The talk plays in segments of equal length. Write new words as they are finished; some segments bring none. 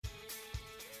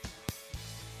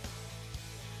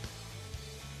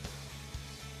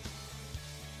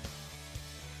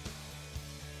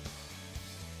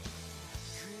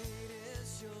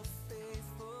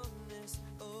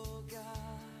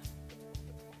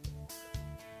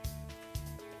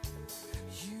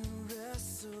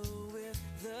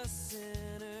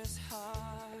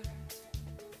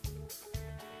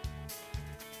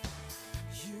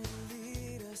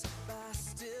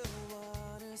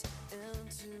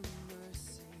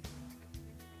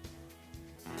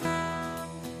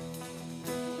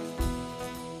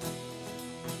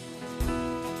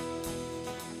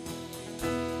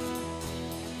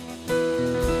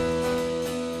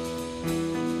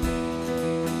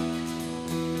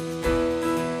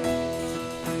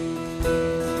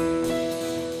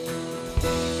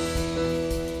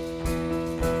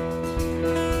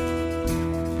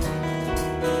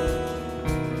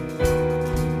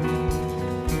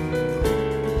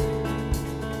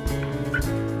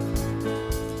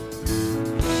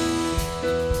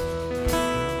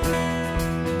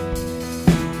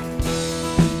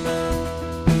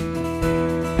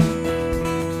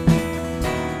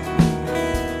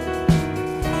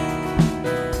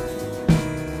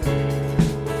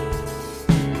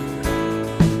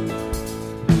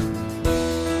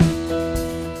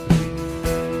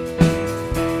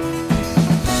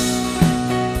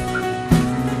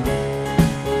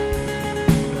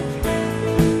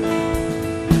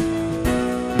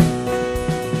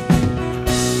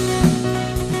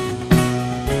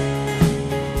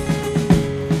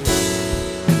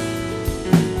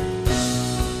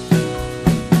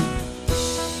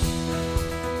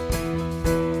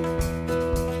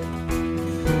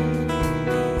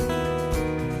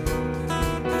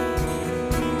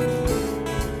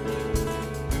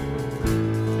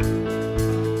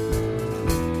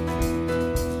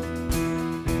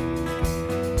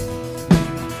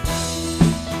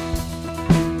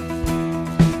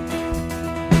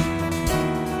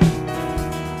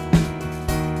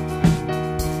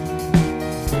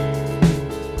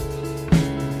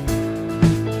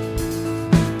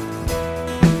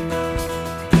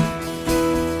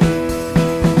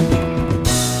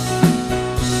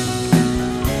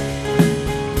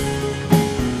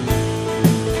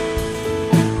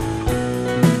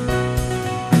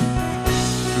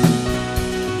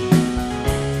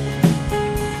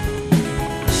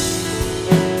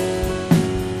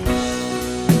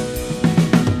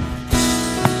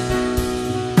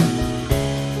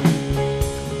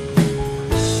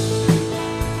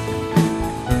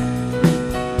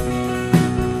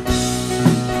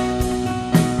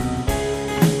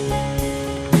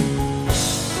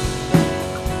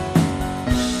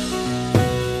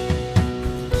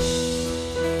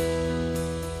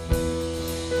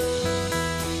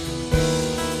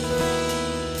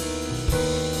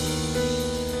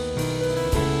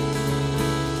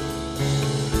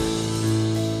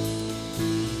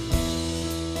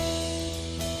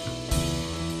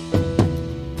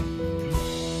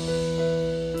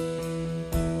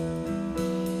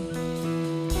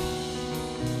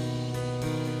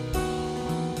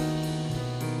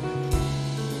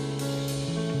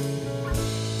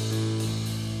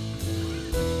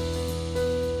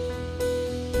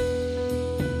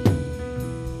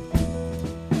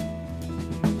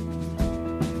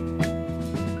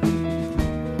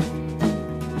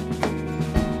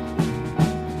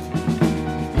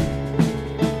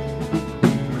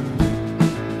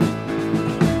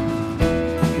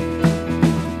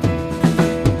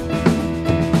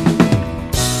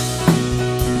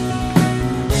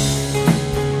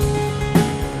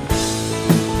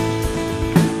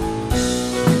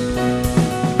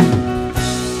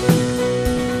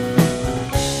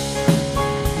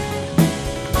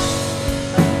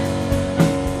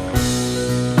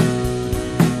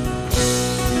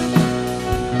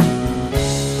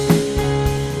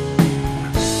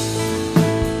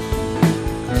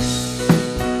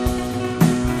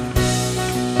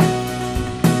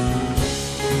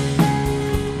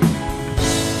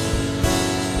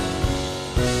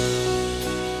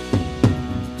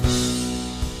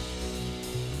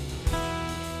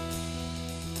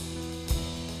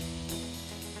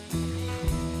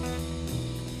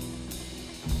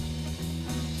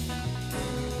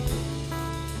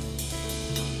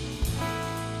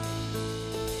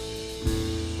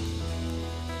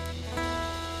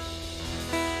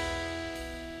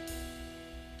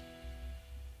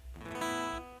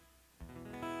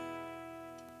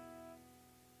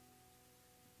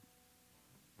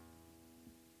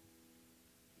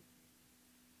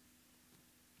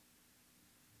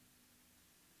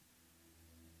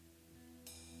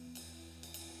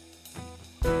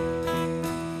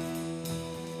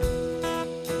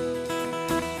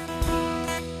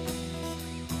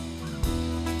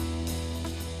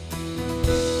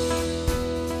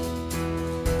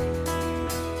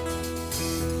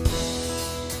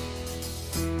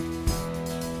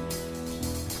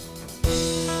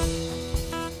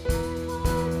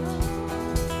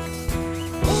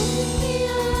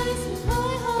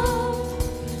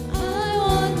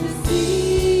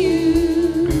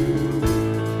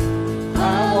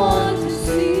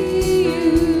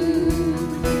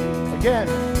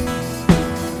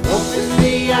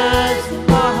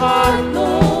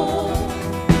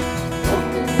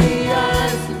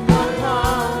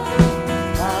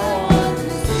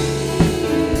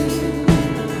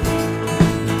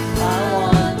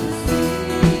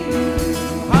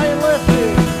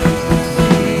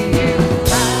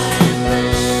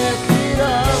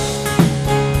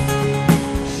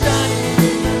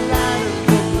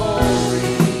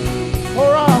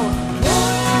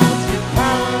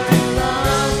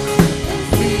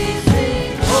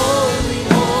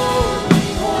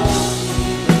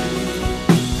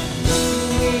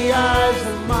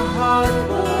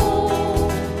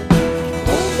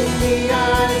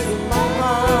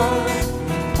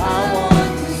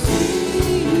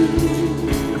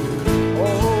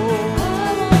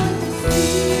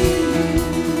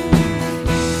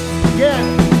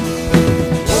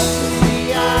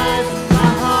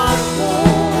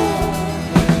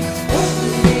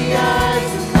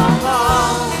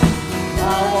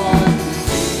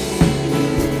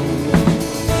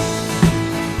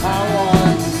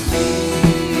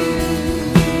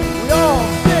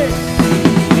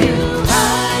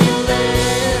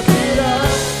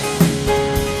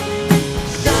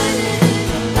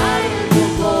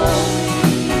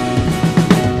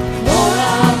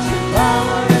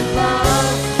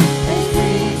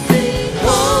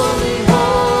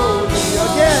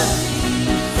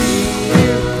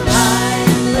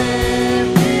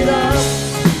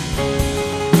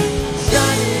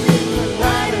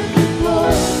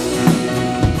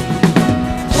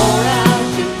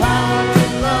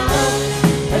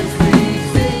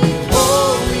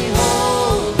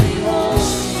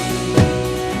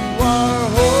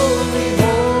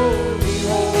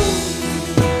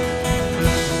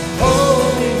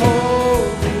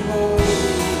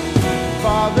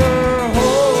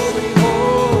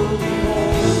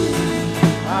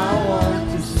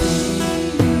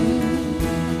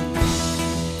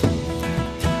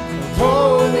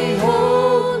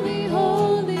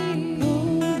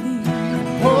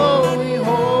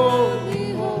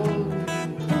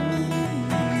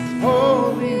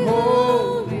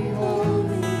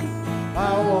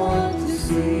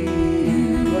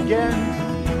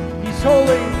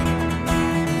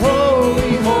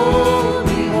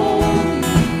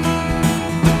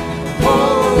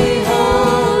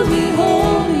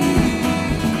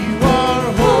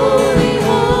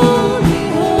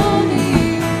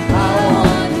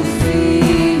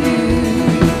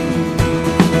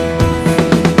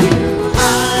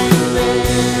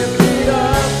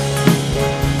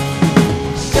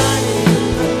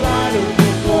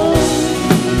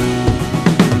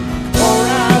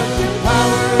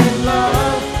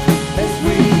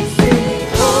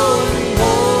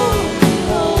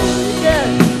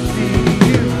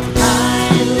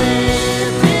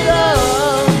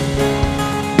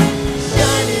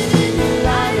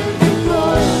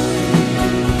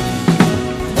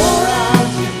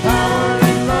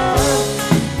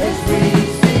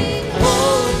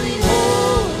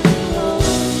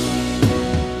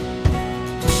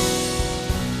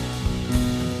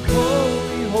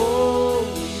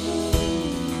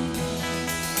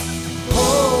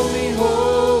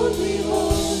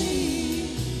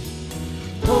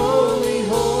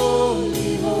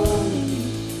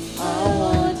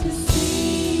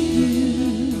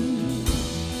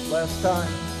last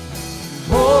time.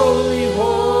 Holy,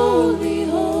 holy,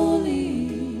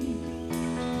 holy.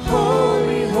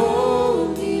 Holy,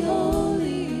 holy,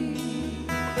 holy.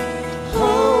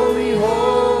 Holy,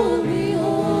 holy,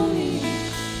 holy.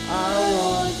 I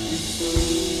want to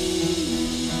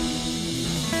see.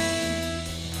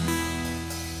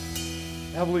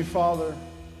 Heavenly Father,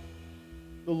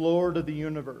 the Lord of the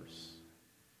universe,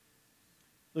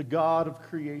 the God of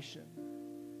creation.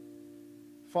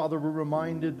 Father, we're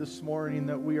reminded this morning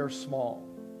that we are small,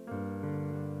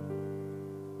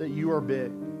 that you are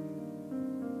big.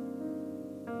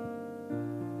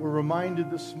 We're reminded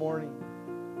this morning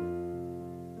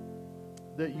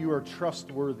that you are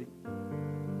trustworthy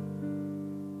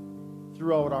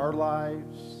throughout our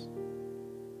lives,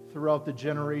 throughout the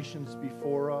generations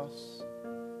before us.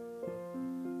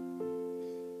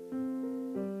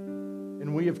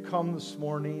 And we have come this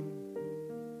morning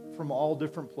from all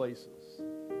different places,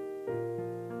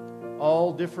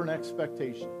 all different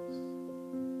expectations.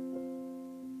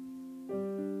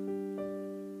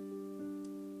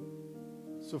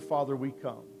 So, Father, we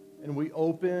come and we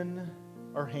open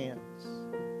our hands.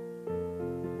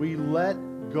 We let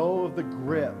go of the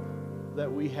grip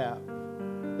that we have,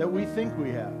 that we think we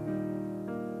have.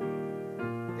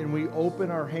 And we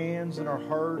open our hands and our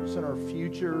hearts and our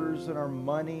futures and our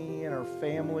money and our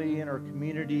family and our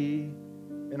community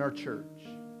and our church.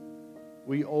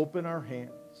 We open our hands.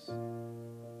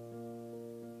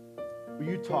 Will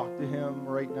you talk to him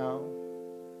right now?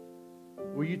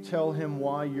 Will you tell him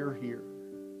why you're here?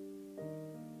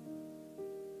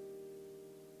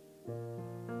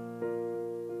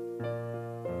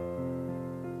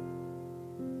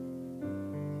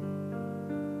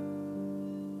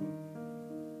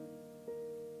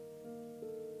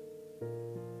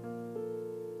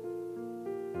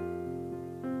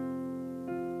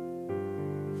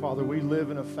 Father, we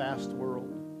live in a fast world,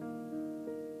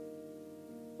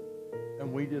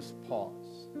 and we just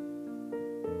pause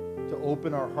to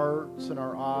open our hearts and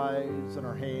our eyes and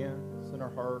our hands and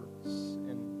our hearts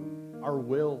and our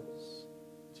wills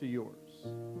to yours.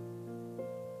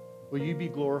 Will you be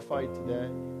glorified today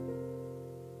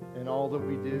in all that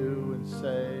we do and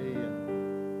say? And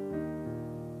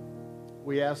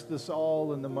we ask this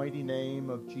all in the mighty name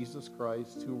of Jesus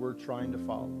Christ, who we're trying to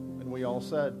follow. And we all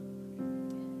said,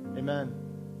 amen.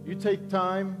 You take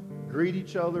time, greet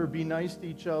each other, be nice to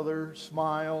each other,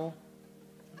 smile.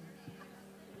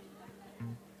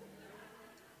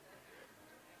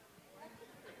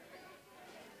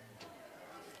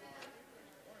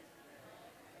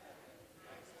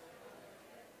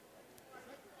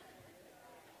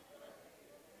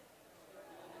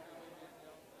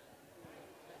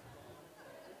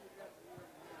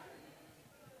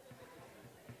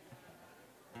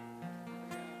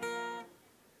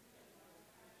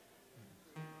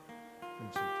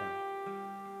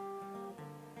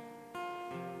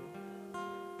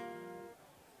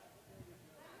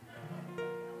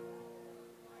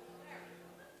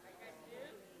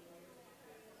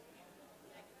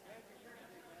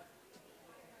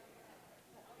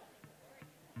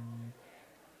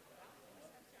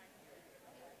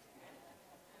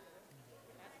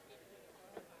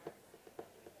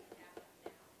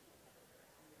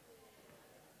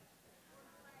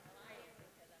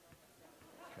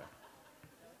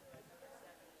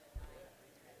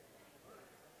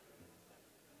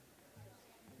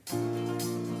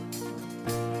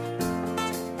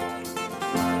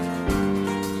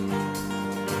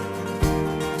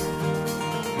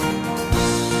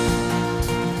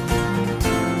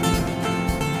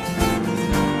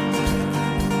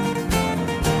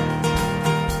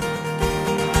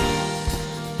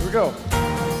 Go.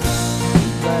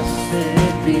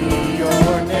 Blessed be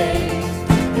your name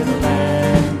in the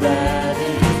land that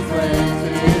is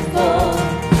plentiful.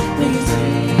 May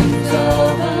streams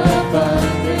of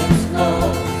abundance flow.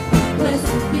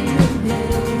 Blessed be your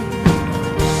name.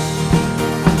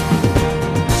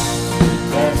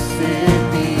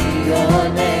 Blessed be your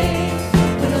name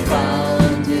when I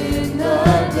found in the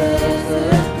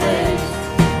desert place.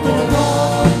 When I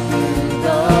walk through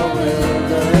the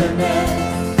wilderness.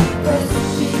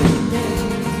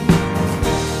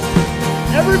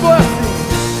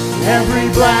 Every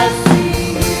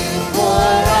blessing you pour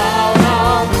out,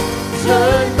 I'll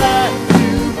turn back to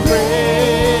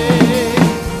praise.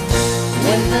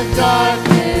 When the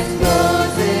darkness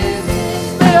closes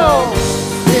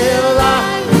still I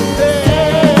will say,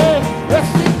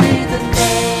 blessed be the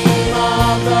name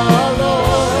of the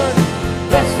Lord.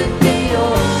 Blessed be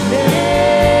your name.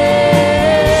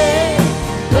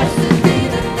 Blessed be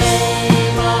the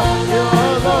name of your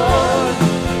Lord.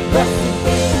 Blessed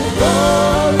be the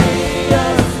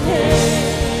glorious name.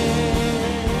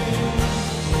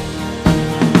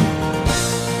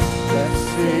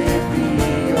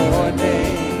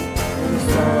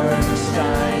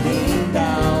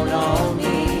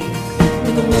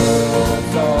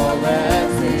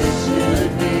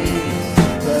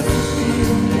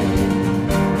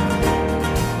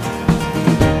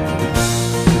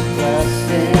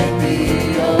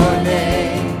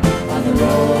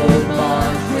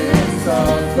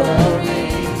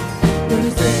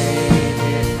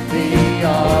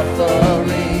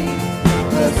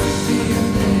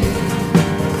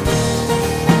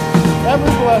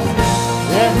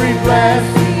 Every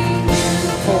blessing you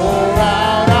pour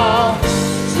out, I'll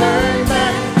turn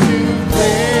back to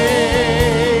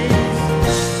praise.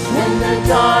 When the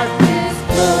darkness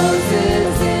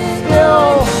closes in,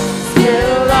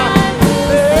 still I will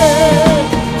sing.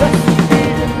 Blessed be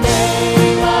the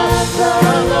name of the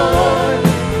Lord.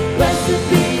 Blessed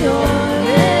be your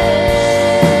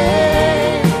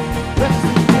name.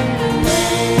 Blessed be the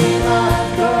name of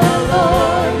the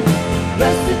Lord.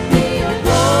 Blessed be your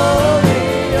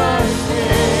glorious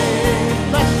name.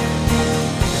 Blessed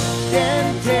can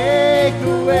take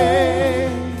away.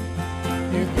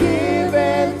 You give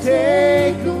and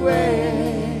take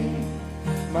away.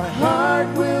 My heart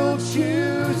will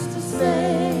choose to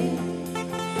say,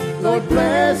 Lord,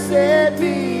 blessed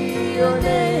be your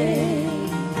name.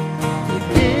 You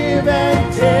give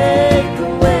and take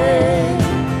away.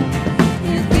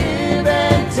 You give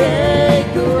and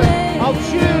take away. I'll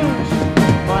choose.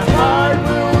 My heart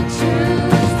will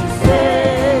choose to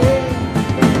say,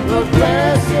 Lord,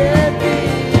 blessed be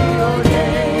your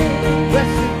name.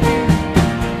 Blessed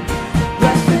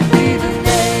be the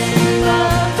name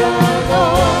of the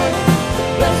Lord.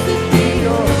 Blessed be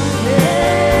your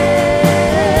name.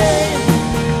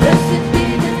 Blessed be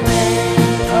the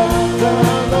name of the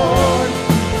Lord.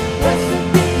 Blessed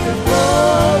be your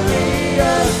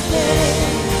glorious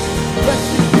name.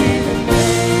 Blessed be the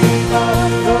name of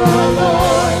the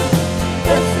Lord.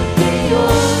 Blessed be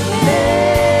your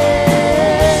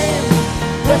name.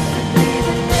 Blessed be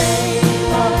the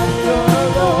name of the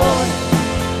Lord.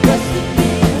 Blessed be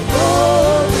your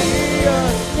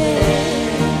glorious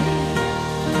name.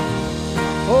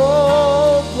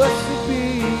 Oh, blessed be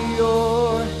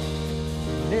your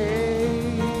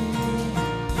name.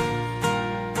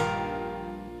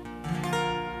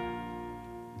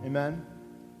 Amen.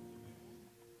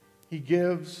 He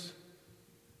gives,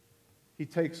 He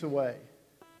takes away.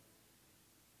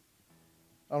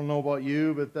 I don't know about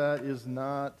you, but that is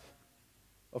not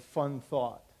a fun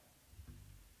thought.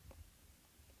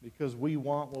 Because we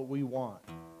want what we want.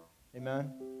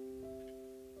 Amen?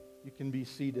 You can be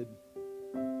seated.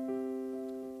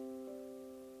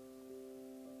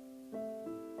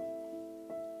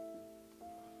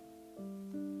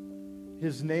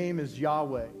 His name is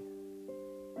Yahweh.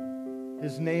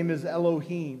 His name is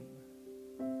Elohim.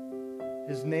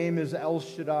 His name is El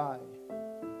Shaddai.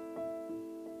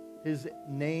 His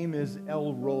name is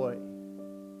El Roy.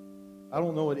 I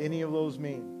don't know what any of those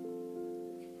mean.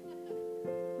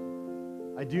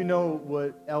 I do know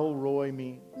what El Roy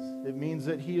means. It means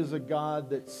that He is a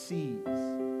God that sees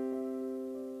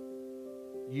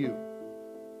you.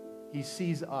 He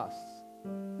sees us.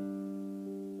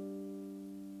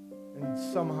 And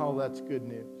somehow that's good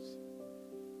news.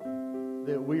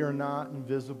 That we are not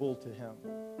invisible to Him.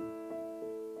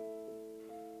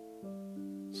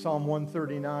 Psalm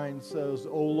 139 says,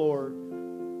 O Lord,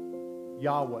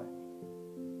 Yahweh,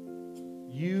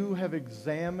 you have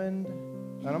examined,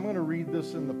 and I'm going to read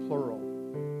this in the plural.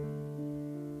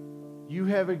 You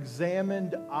have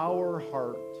examined our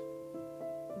heart,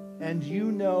 and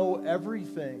you know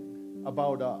everything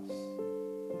about us.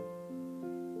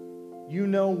 You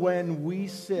know when we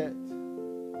sit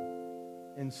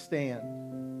and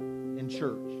stand in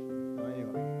church.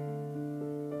 Anyway.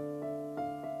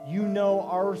 You know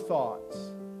our thoughts,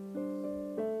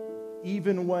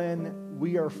 even when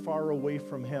we are far away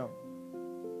from Him.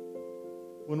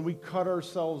 When we cut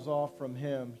ourselves off from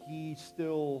Him, He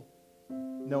still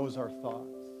knows our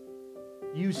thoughts.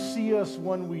 You see us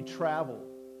when we travel,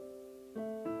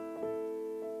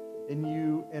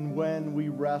 and when we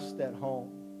rest at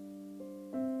home.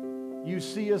 You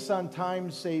see us on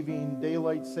time saving,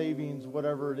 daylight savings,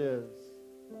 whatever it is.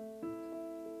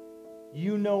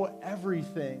 You know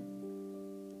everything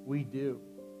we do.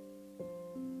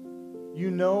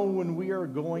 You know when we are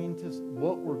going to,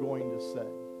 what we're going to say,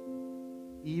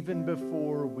 even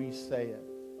before we say it.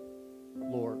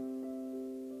 Lord,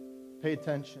 pay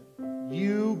attention.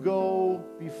 You go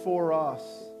before us.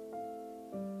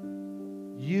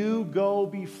 You go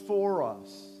before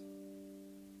us.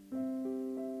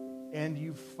 And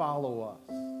you follow us.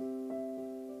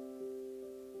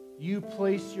 You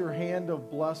place your hand of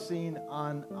blessing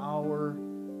on our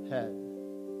head.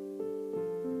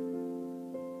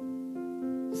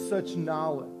 Such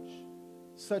knowledge,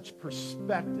 such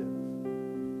perspective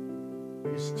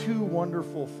is too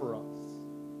wonderful for us.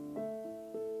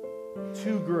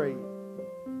 Too great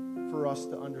for us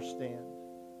to understand.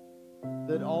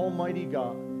 That Almighty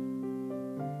God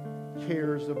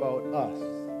cares about us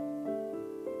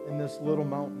in this little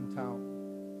mountain town.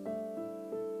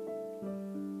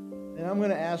 And I'm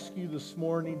going to ask you this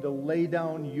morning to lay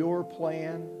down your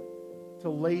plan to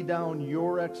lay down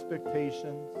your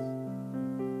expectations,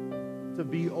 to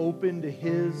be open to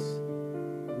His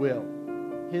will,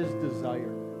 His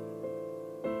desire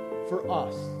for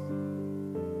us,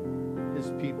 His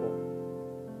people.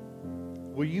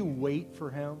 Will you wait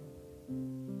for Him?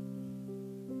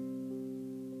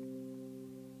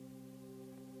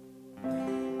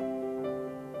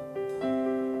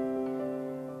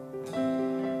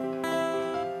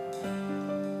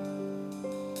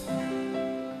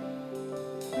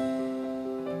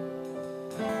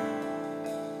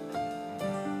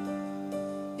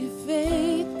 If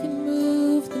faith can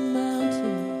move the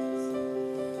mountains,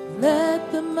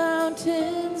 let the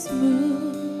mountains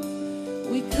move.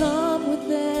 We come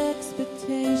with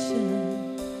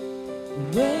expectation,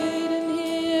 waiting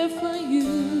here for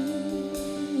you.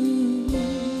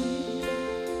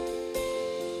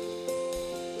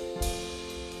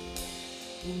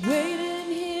 Waiting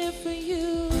here for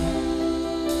you.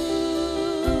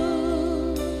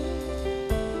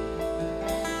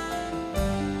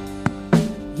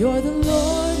 You're the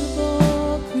Lord of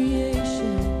all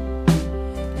creation,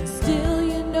 and still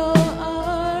you know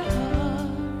our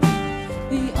heart.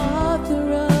 The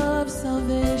author of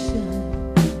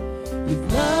salvation,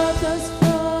 you've loved us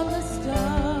from the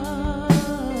start.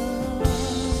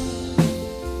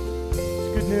 It's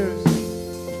good news.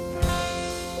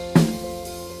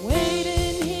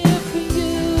 Waiting here for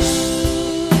you,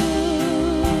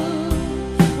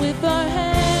 with our hands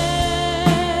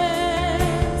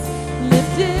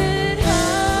lifted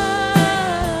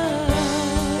high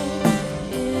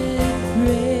in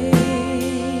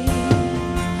praise.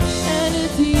 And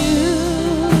it's you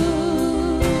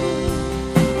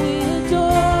we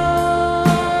adore,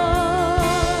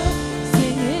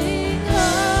 singing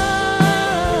hallelujah.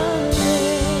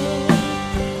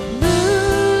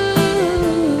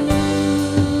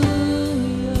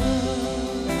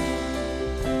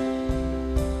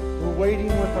 We're waiting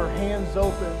with our hands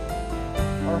open,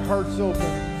 our hearts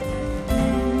open.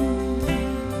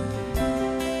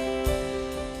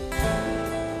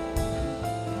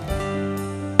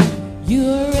 You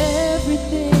are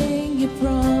everything you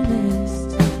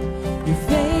promised. Your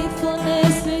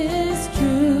faithfulness is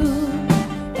true,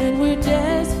 and we're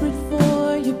desperate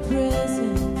for your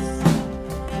presence.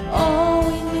 All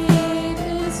we need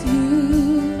is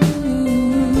you.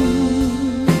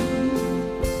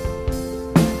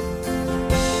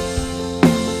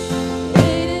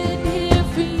 Waiting here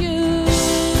for you,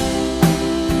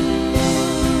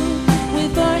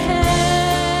 with our hands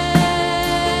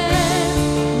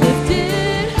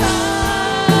lifted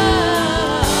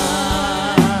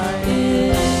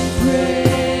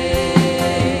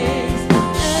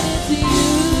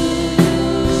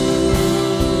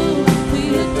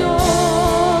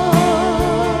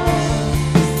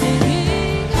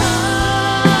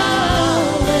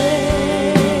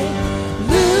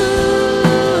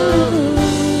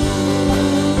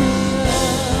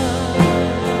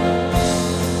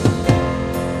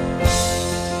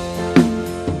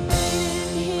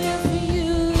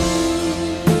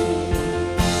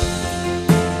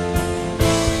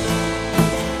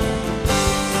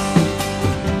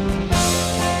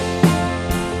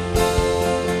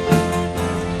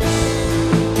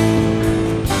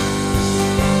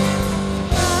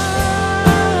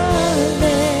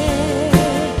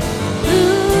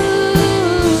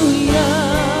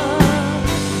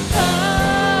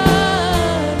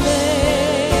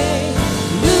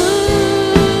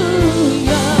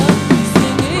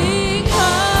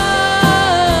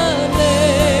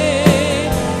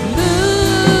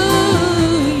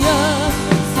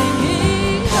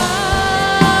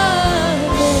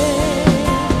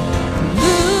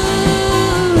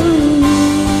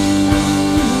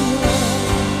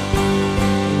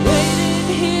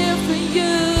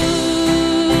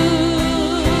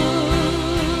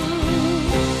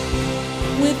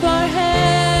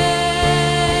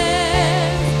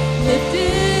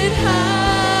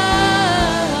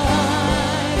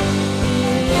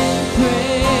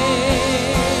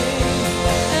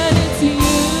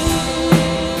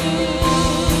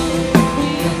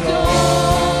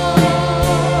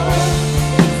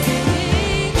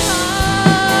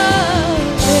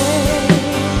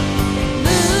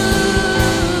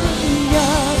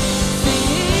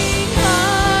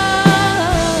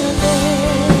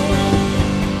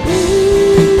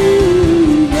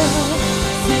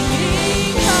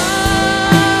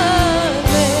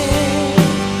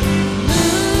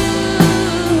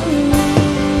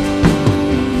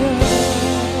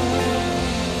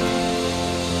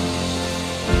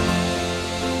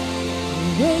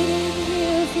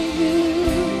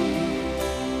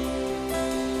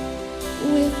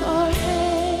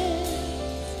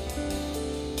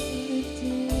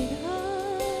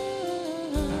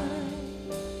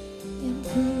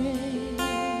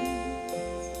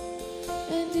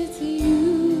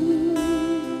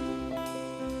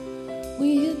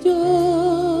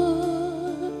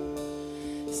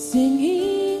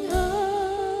singing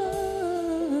hallelujah.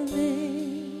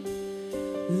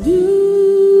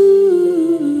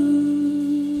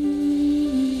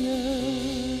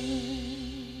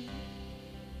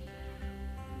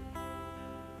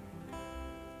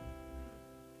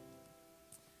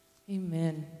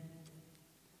 Amen.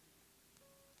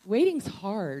 Waiting's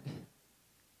hard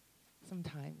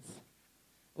sometimes.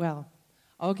 Well,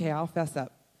 okay, I'll fess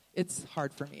up. It's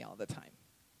hard for me all the time.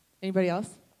 Anybody else?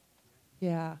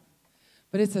 Yeah.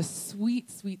 But it's a sweet,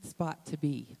 sweet spot to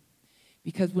be.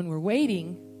 Because when we're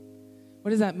waiting, what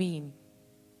does that mean?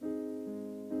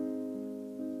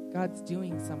 God's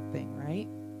doing something, right?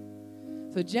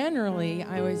 So generally,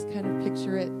 I always kind of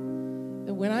picture it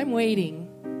that when I'm waiting,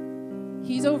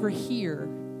 He's over here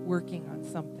working on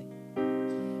something.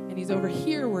 And He's over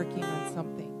here working on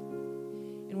something.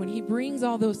 And when He brings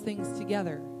all those things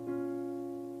together,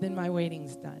 then my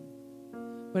waiting's done.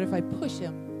 But if I push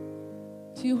Him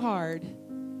too hard,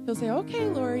 He'll say, okay,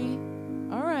 Lori,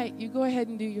 all right, you go ahead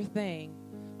and do your thing.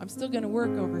 I'm still going to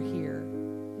work over here.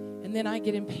 And then I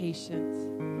get impatient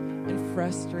and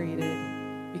frustrated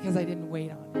because I didn't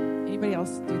wait on Him. Anybody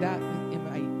else do that?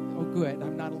 Oh, good,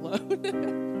 I'm not alone.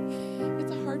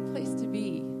 It's a hard place to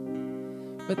be.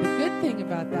 But the good thing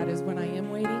about that is when I am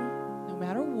waiting, no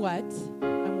matter what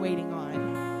I'm waiting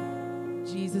on,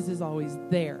 Jesus is always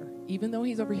there. Even though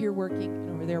He's over here working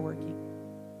and over there working,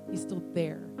 He's still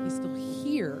there. He's still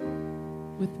here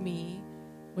with me,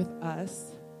 with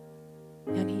us,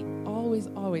 and He always,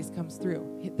 always comes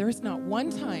through. There's not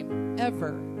one time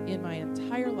ever in my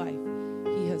entire life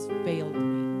He has failed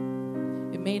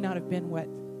me. It may not have been what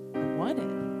I wanted,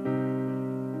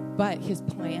 but His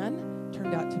plan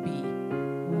turned out to be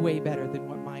way better than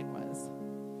what mine was.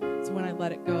 So when I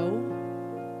let it go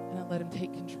and I let Him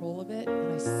take control of it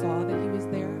and I saw that He was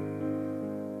there,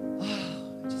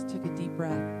 I just took a deep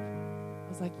breath. I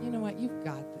was like, you know what? You've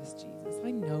got this, Jesus.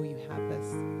 I know you have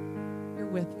this. You're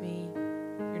with me.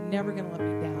 You're never going to let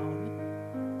me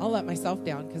down. I'll let myself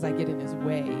down because I get in His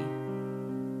way.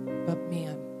 But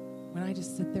man, when I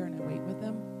just sit there and I wait with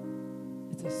Him,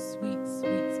 it's a sweet,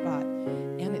 sweet spot.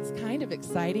 And it's kind of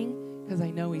exciting because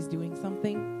I know He's doing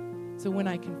something. So when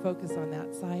I can focus on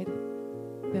that side,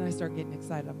 then I start getting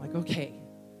excited. I'm like, okay,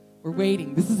 we're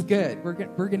waiting. This is good. We're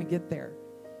going to get there.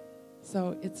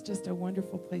 So it's just a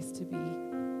wonderful place to be.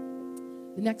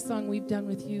 The next song we've done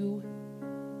with you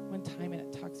one time, and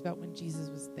it talks about when Jesus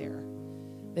was there,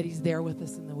 that He's there with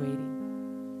us in the waiting.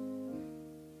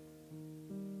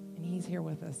 And He's here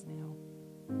with us now.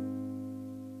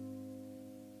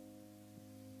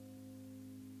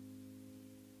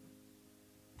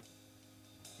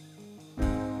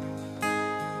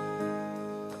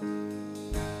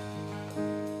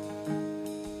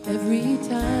 Every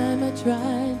time I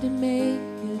tried to make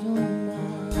it on my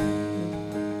own.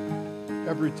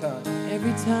 Every time.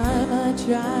 Every time I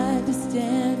tried to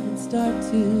stand and start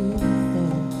to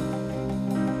fall.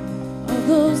 All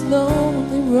those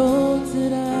lonely roads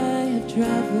that I have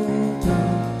traveled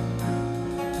on.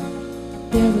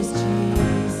 There was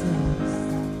Jesus.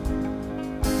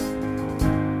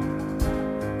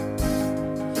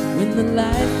 When the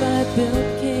life I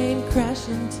built came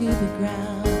crashing to the ground.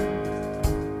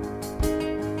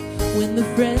 When the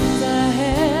friends I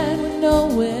had were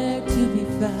nowhere to be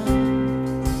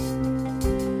found.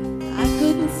 I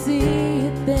couldn't see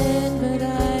it then, but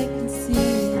I can see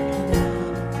it now.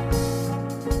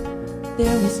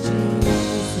 There was Jesus.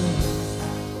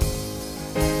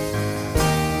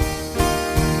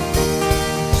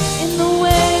 In the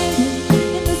waiting,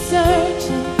 in the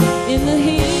searching, in the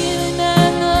healing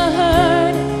and the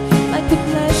hurting, like a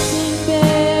blessing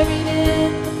buried in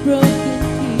the broken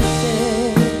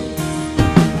pieces.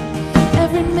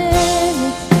 Every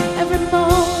minute, every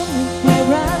moment, where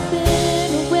I've been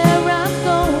or where I'm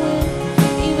going,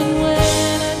 even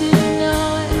when I didn't know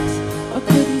it or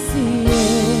couldn't see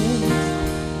it,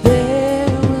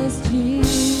 there was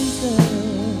Jesus.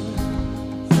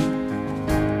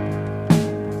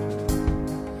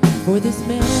 For this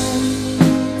man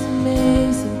needs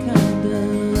amazing kind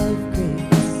of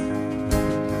grace,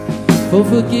 for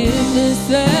forgiveness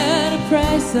at a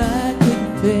price I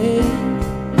couldn't pay.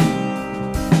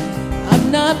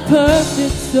 Not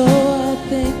perfect, so I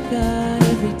thank God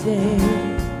every day.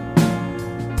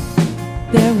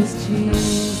 There was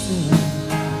Jesus.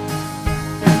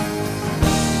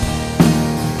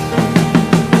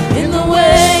 In the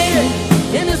waiting,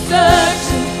 in the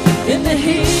searching, in the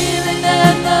healing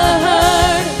and the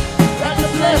hurt, like a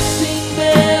blessing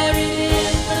buried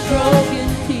in the broken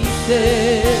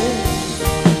pieces.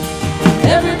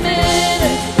 Every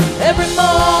minute, every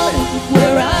moment,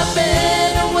 where I've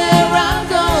been or where I'm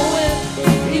going,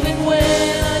 even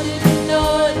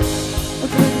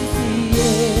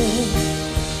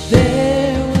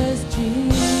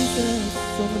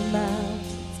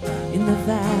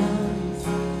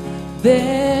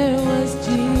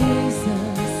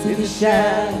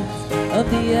shadows of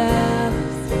the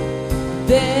hours,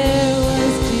 there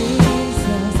was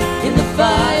Jesus in the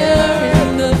fire,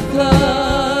 in the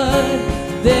flood.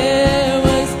 There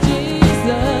was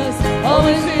Jesus,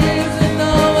 always is and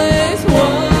always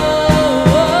was.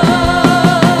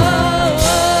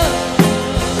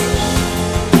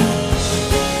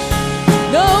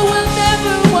 No one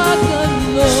never walk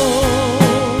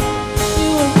alone. You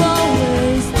were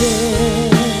always there.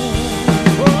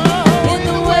 In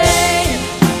the way,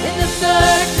 in the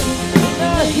search, in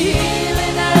the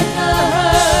healing and the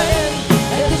hurt,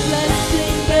 and the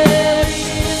blessing buried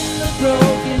in the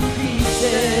broken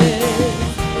pieces.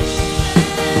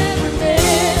 Every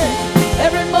minute,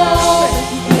 every moment,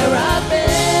 where I've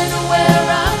been and where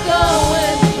I'm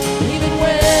going, even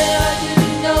where I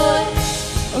didn't know it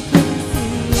or couldn't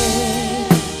see it,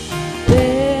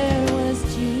 there was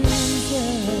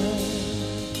Jesus.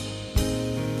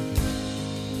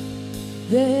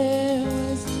 There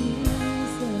was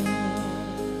Jesus.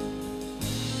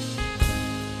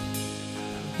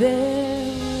 There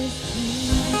was Jesus.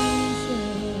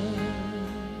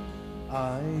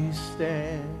 I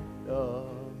stand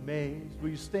amazed. Will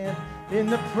you stand in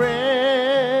the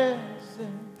presence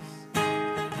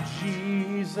of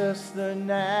Jesus the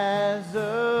Nazarene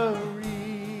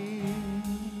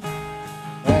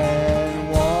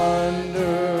and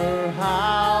wonder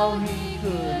how he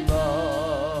could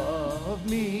love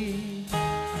me,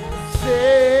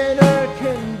 sinner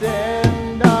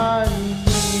condemned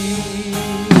unclean.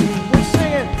 We're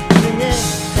singing,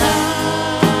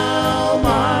 how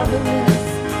marvelous,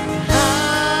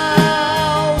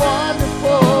 how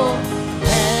wonderful,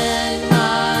 and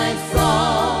my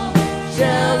song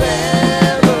shall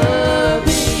ever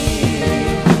be.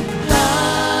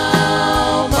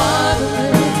 How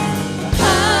marvelous,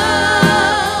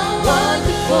 how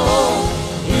wonderful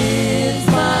is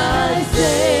my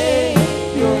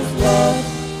Savior's love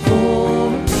for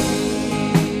me.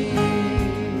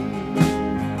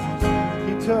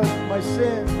 He took my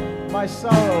sin, my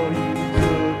sorrow, he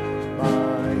took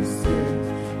my sins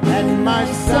and my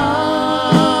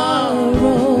sorrow.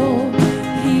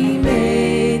 He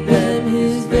made them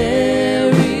his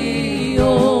very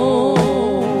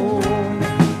own.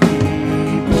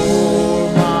 He bore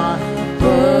my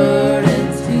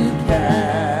burdens to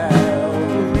Calvary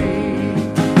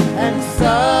and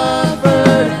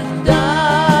suffered and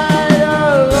died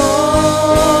alone.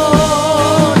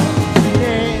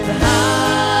 And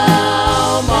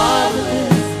how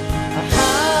marvelous,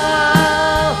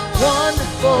 how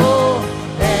wonderful,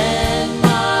 and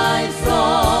my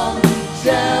song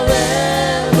shall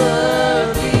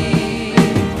ever be.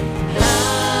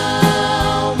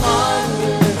 How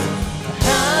marvelous,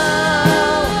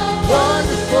 how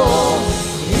wonderful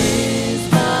is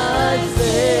my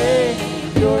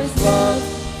Savior's love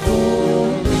for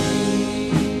me.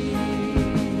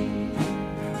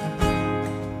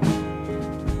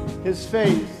 His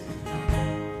face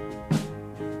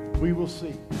we will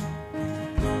see.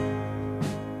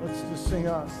 Let's just sing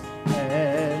us.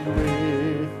 And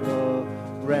with the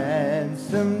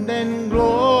ransomed and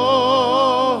glory,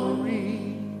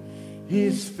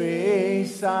 his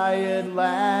face I at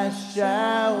last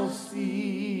shall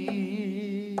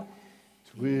see.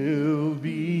 'Twill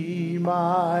be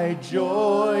my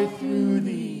joy through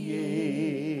the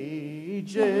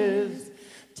ages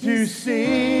to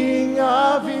sing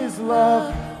of his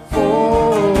love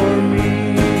for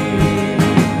me.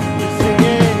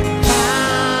 Singing,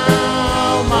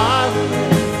 how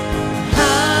marvelous,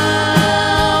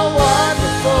 how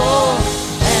wonderful,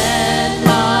 and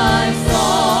my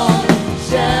song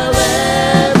shall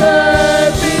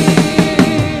ever be.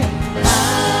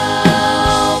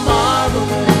 How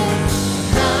marvelous,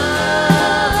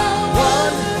 how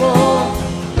wonderful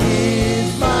is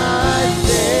my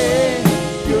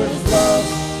Savior's love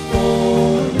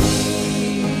for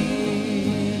me.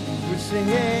 We're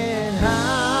singing,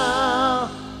 how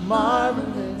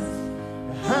marvelous,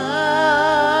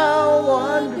 how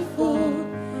wonderful,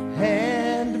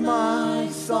 and my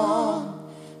song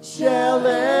shall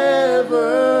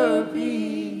ever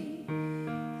be.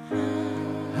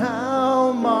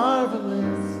 How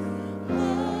marvelous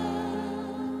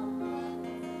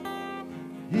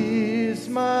is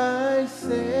my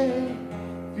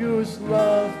Savior's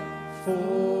love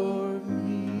for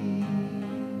me.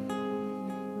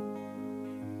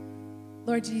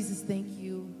 Lord Jesus, thank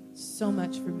you so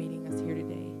much for meeting us here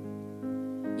today.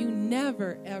 You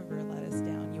never, ever let us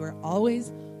down. You are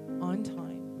always on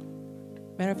time.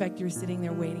 Matter of fact, you're sitting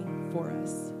there waiting for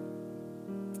us.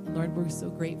 And Lord, we're so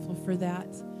grateful for that.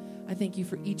 I thank you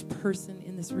for each person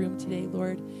in this room today,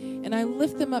 Lord. And I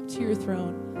lift them up to your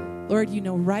throne. Lord, you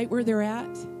know right where they're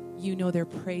at. You know their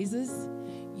praises.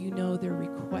 You know their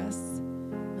requests.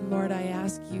 And Lord, I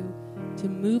ask you to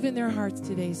move in their hearts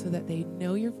today so that they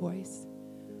know your voice.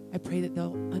 I pray that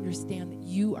they'll understand that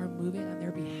you are moving on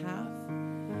their behalf,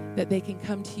 that they can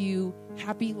come to you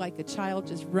happy like a child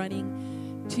just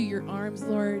running to your arms,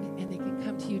 Lord, and they can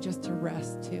come to you just to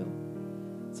rest too.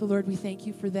 So, Lord, we thank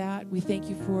you for that. We thank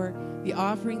you for the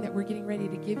offering that we're getting ready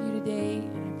to give you today,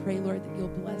 and I pray, Lord, that you'll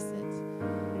bless it.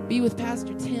 Be with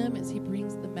Pastor Tim as he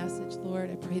brings the message, Lord.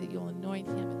 I pray that you'll anoint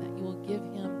him and that you will give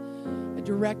him a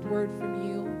direct word from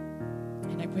you,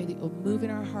 and I pray that you'll move in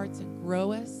our hearts and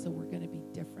grow us so we're going to be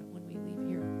different when we leave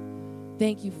here.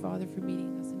 Thank you, Father, for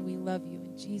meeting us, and we love you.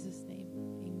 In Jesus' name,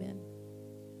 amen.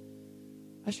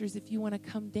 Ushers, if you want to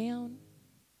come down,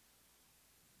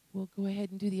 we'll go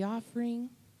ahead and do the offering.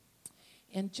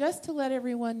 And just to let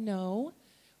everyone know,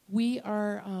 we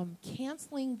are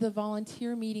canceling the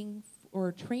volunteer meeting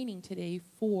or training today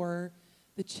for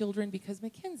the children because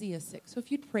Mackenzie is sick. So if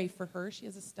you'd pray for her, she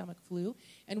has a stomach flu,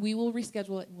 and we will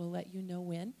reschedule it and we'll let you know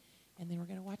when. And then we're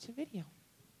going to watch a video.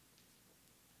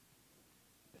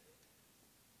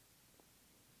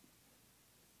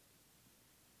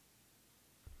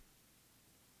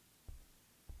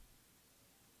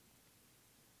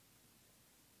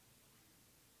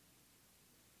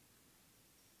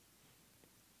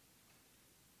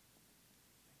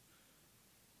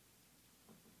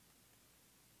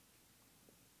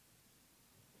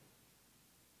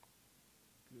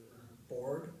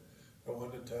 Board. I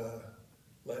wanted to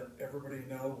let everybody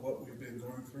know what we've been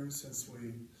going through since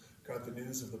we got the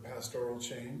news of the pastoral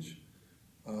change.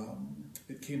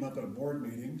 It came up at a board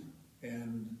meeting,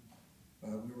 and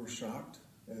we were shocked,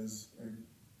 as I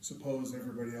suppose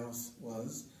everybody else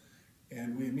was,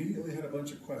 and we immediately had a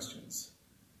bunch of questions.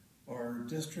 Our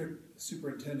district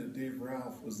superintendent, Dave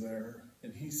Ralph, was there,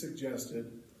 and he suggested,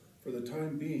 for the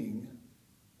time being,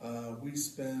 we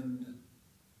spend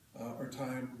our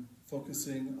time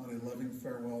focusing on a loving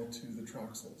farewell to the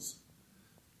Troxels,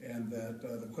 and that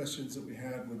the questions that we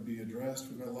had would be addressed.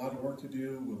 We've got a lot of work to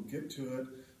do. We'll get to it,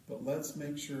 but let's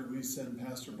make sure we send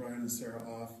Pastor Brian and Sarah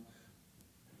off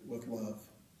with love.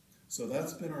 So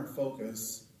that's been our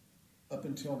focus up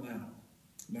until now.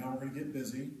 Now we're going to get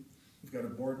busy. We've got a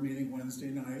board meeting Wednesday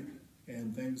night,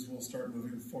 and things will start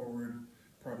moving forward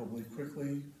probably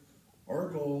quickly. Our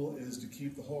goal is to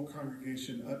keep the whole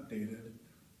congregation updated,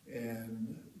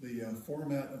 and the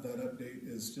format of that update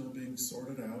is still being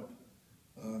sorted out.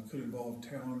 Could involve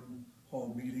town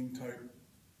hall meeting type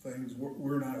things.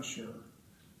 We're not sure.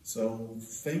 So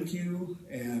thank you,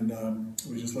 and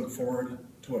we just look forward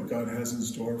to what God has in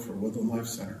store for Woodland Life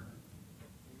Center.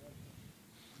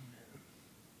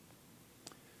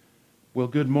 Well,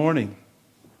 good morning.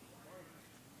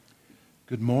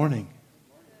 Good morning.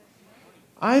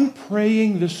 I'm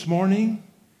praying this morning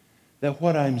that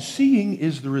what I'm seeing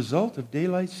is the result of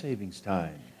daylight savings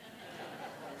time.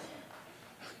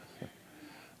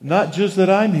 Not just that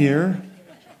I'm here,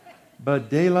 but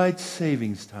daylight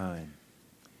savings time.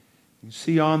 You can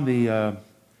see on the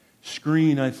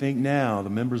screen, I think now, the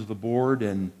members of the board,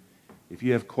 and if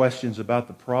you have questions about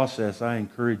the process, I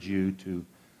encourage you to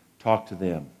talk to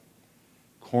them,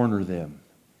 corner them,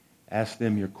 ask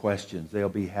them your questions. They'll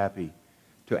be happy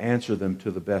to answer them to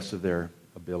the best of their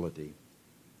ability.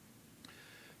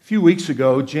 A few weeks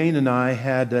ago, Jane and I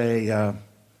had a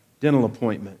dental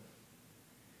appointment.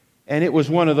 And it was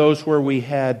one of those where we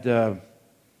had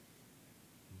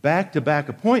back-to-back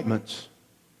appointments.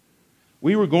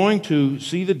 We were going to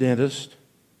see the dentist,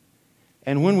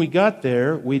 and when we got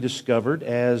there, we discovered,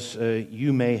 as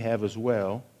you may have as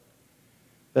well,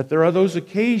 that there are those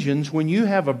occasions when you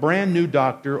have a brand new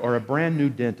doctor or a brand new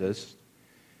dentist.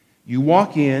 You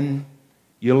walk in,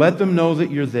 you let them know that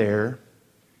you're there,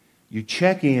 you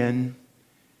check in,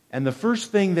 and the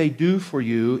first thing they do for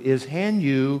you is hand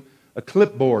you a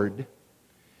clipboard,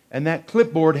 and that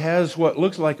clipboard has what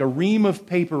looks like a ream of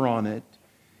paper on it,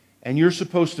 and you're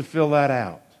supposed to fill that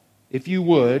out. If you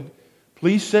would,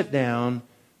 please sit down,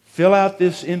 fill out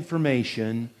this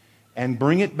information, and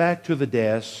bring it back to the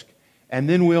desk, and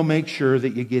then we'll make sure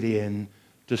that you get in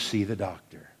to see the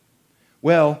doctor.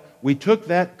 Well, we took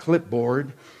that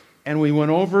clipboard, and we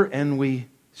went over and we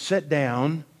sat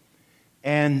down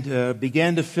and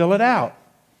began to fill it out.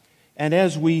 And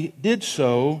as we did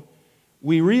so,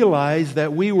 we realized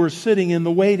that we were sitting in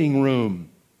the waiting room.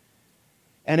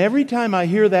 And every time I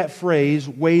hear that phrase,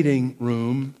 waiting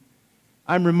room,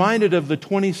 I'm reminded of the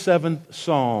 27th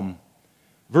Psalm,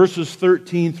 verses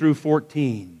 13 through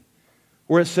 14,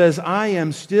 where it says, I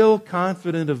am still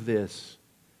confident of this.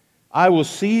 I will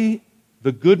see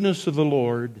the goodness of the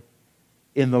Lord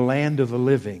in the land of the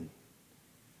living.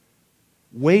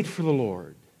 Wait for the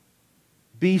Lord.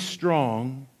 Be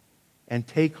strong and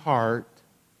take heart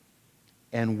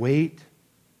and wait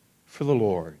for the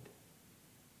Lord.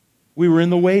 We were in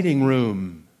the waiting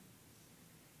room.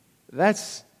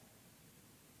 That's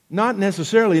not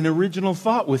necessarily an original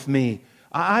thought with me.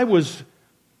 I was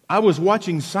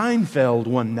watching Seinfeld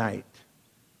one night.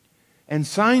 And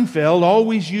Seinfeld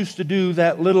always used to do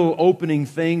that little opening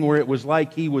thing where it was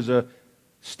like he was a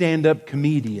stand-up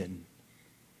comedian.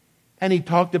 And he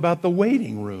talked about the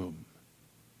waiting room.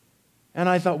 And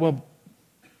I thought, well,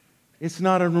 it's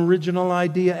not an original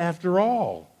idea after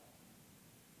all.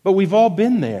 But we've all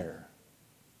been there.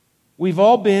 We've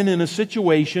all been in a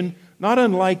situation, not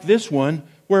unlike this one,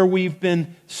 where we've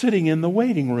been sitting in the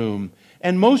waiting room.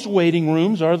 And most waiting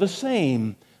rooms are the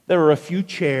same. There are a few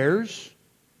chairs.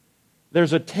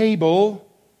 There's a table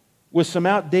with some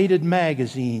outdated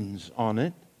magazines on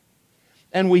it.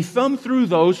 And we thumb through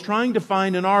those trying to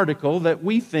find an article that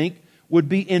we think would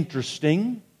be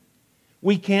interesting.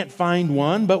 We can't find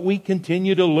one, but we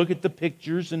continue to look at the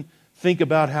pictures and think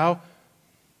about how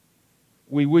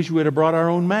we wish we'd have brought our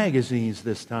own magazines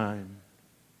this time.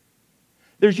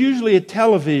 There's usually a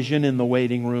television in the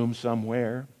waiting room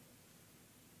somewhere.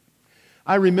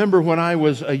 I remember when I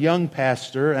was a young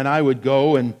pastor and I would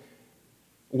go and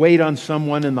wait on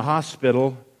someone in the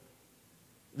hospital,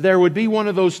 there would be one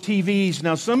of those TVs.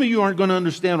 Now, some of you aren't going to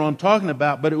understand what I'm talking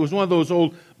about, but it was one of those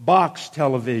old box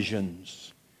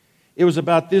televisions. It was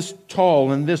about this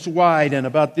tall and this wide and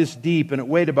about this deep, and it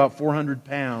weighed about 400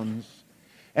 pounds.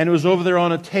 And it was over there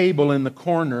on a table in the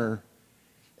corner.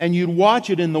 And you'd watch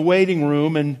it in the waiting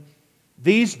room, and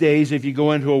these days, if you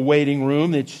go into a waiting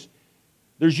room,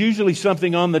 there's usually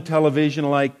something on the television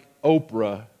like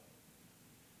Oprah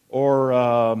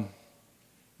or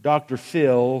Dr.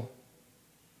 Phil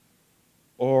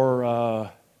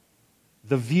or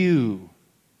The View.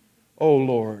 Oh,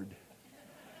 Lord,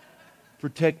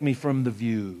 protect me from The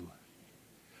View.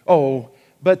 Oh,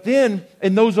 but then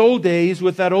in those old days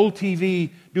with that old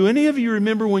TV, do any of you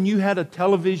remember when you had a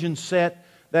television set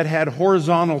that had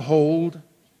horizontal hold?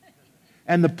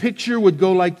 And the picture would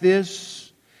go like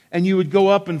this, and you would go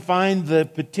up and find the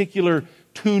particular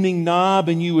tuning knob,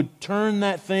 and you would turn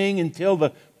that thing until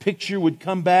the picture would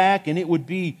come back, and it would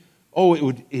be,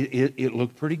 it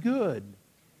looked pretty good.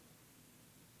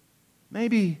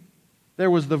 Maybe there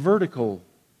was the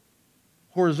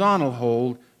horizontal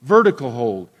hold, vertical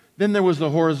hold. Then there was the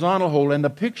horizontal hold, and the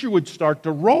picture would start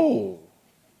to roll.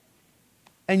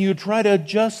 And you try to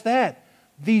adjust that.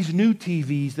 These new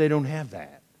TVs, they don't have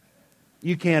that.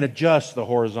 You can't adjust the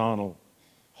horizontal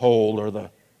hold or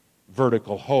the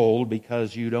vertical hold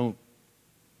because you don't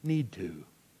need to.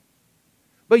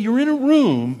 But you're in a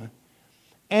room,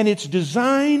 and it's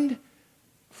designed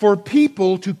for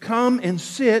people to come and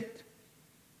sit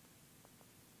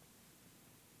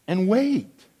and wait.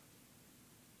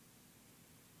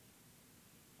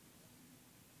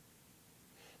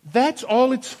 That's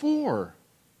all it's for.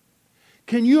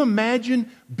 Can you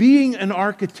imagine being an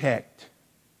architect?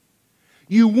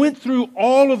 You went through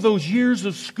all of those years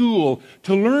of school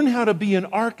to learn how to be an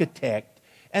architect,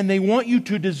 and they want you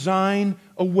to design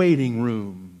a waiting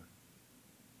room.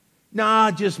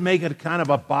 Nah, just make it kind of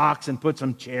a box and put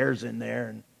some chairs in there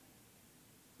and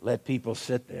let people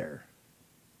sit there.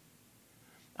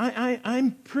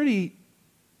 I'm pretty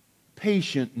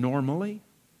patient normally.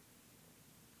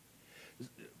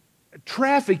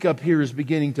 Traffic up here is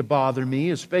beginning to bother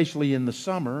me, especially in the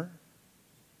summer.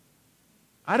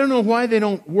 I don't know why they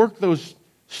don't work those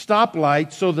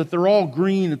stoplights so that they're all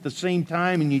green at the same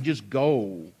time and you just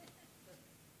go.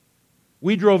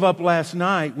 We drove up last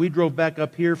night. We drove back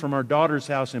up here from our daughter's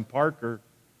house in Parker,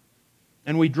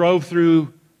 and we drove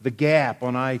through the Gap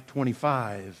on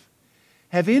I-25.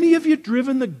 Have any of you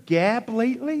driven the Gap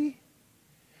lately?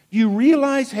 You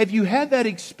realize, have you had that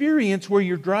experience where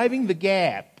you're driving the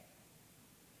Gap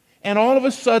and all of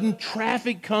a sudden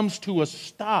traffic comes to a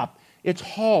stop? It's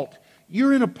halt.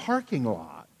 You're in a parking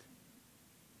lot.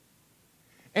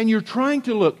 And you're trying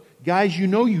to look. Guys, you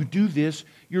know you do this.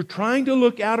 You're trying to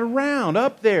look out around,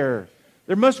 up there.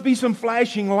 There must be some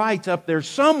flashing lights up there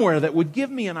somewhere that would give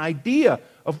me an idea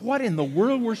of what in the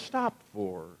world we're stopped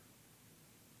for.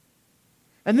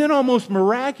 And then almost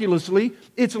miraculously,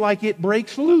 it's like it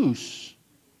breaks loose.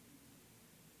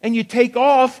 And you take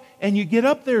off and you get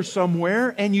up there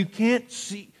somewhere and you can't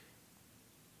see.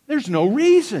 There's no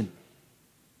reason.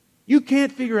 You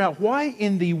can't figure out why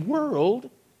in the world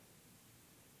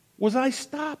was I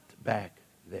stopped back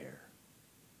there.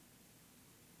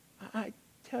 I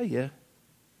tell you,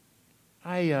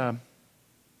 I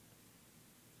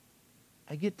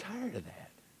get tired of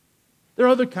that. There are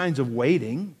other kinds of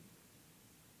waiting.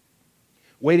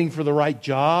 waiting for the right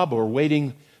job, or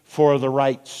waiting for the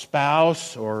right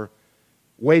spouse, or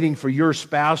waiting for your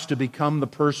spouse to become the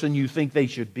person you think they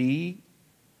should be,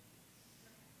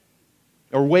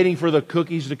 or waiting for the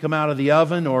cookies to come out of the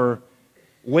oven, or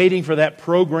waiting for that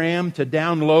program to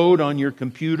download on your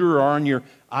computer or on your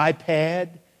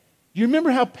iPad. Do you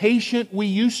remember how patient we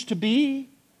used to be?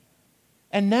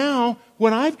 And now,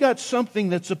 when I've got something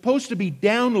that's supposed to be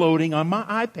downloading on my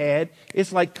iPad,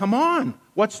 it's like, come on,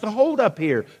 what's the holdup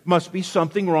here? Must be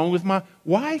something wrong with my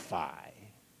Wi-Fi.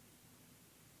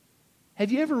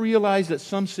 Have you ever realized that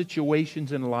some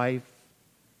situations in life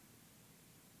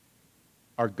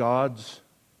are God's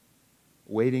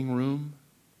waiting room?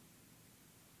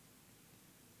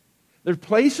 There are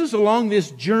places along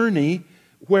this journey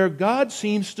where God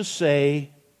seems to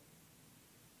say,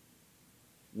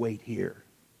 wait here.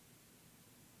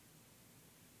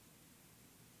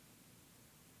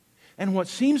 And what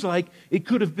seems like it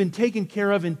could have been taken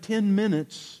care of in 10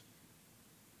 minutes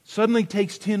suddenly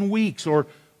takes 10 weeks or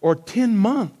 10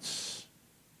 months.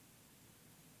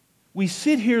 We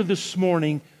sit here this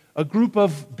morning, a group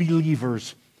of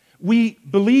believers. We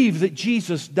believe that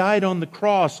Jesus died on the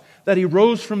cross, that He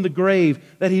rose from the grave,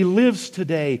 that He lives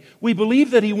today. We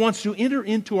believe that He wants to enter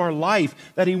into our life,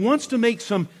 that He wants to make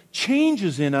some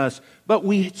changes in us. But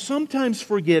we sometimes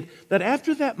forget that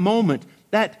after that moment,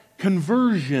 that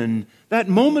conversion, that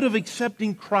moment of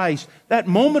accepting Christ, that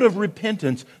moment of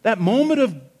repentance, that moment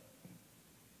of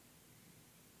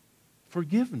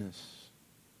forgiveness,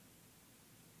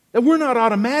 that we're not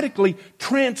automatically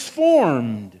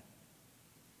transformed.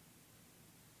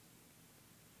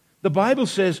 The Bible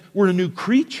says we're a new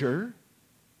creature,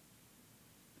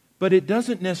 but it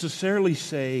doesn't necessarily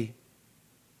say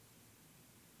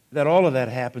that all of that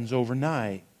happens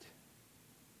overnight.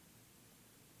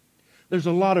 There's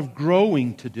a lot of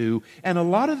growing to do, and a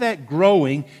lot of that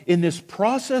growing in this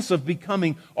process of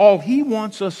becoming all He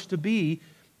wants us to be,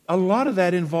 a lot of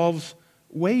that involves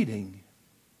waiting.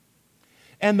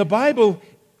 And the Bible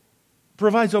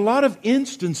provides a lot of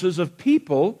instances of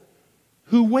people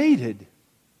who waited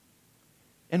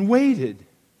and waited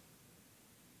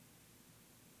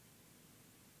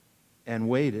and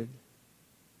waited.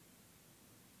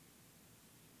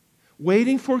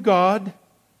 Waiting for God,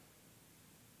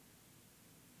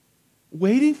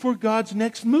 waiting for God's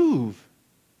next move.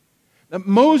 Now,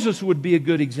 Moses would be a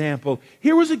good example.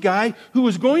 Here was a guy who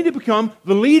was going to become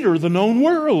the leader of the known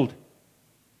world.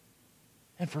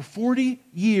 And for 40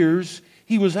 years,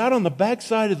 he was out on the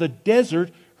backside of the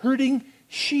desert herding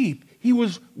sheep. He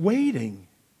was waiting.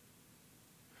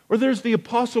 Or there's the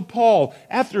Apostle Paul,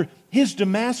 after his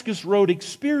Damascus Road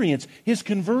experience, his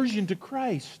conversion to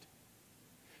Christ.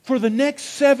 For the next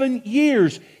 7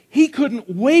 years, he couldn't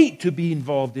wait to be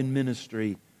involved in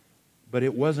ministry, but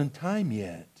it wasn't time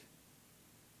yet.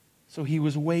 So he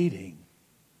was waiting.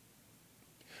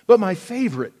 But my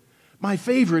favorite,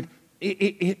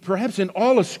 perhaps in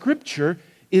all of Scripture,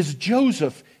 is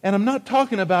Joseph. And I'm not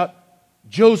talking about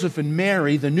Joseph and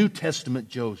Mary, the New Testament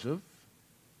Joseph,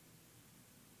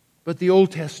 but the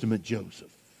Old Testament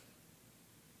Joseph.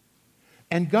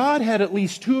 And God had at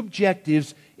least two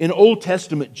objectives in Old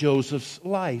Testament Joseph's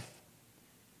life.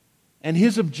 And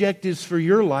His objectives for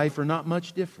your life are not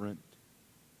much different.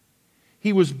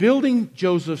 He was building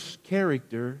Joseph's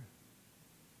character,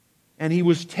 and He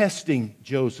was testing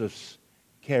Joseph's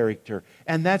character.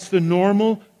 And that's the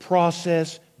normal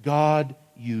process God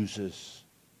uses.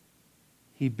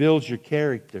 He builds your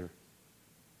character,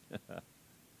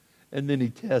 and then He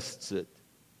tests it.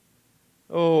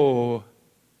 Oh,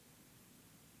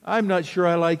 I'm not sure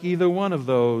I like either one of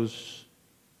those.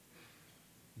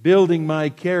 Building my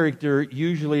character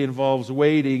usually involves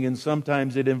waiting, and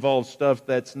sometimes it involves stuff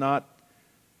that's not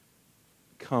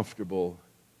comfortable.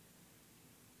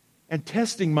 And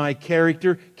testing my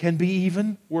character can be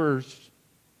even worse.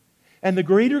 And the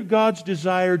greater God's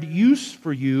desired use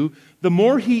for you, the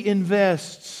more He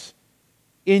invests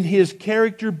in His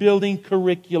character-building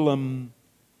curriculum,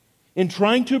 in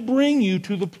trying to bring you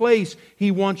to the place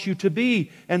He wants you to be.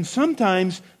 And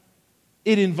sometimes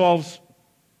it involves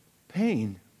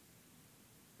pain,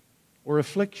 or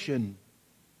affliction,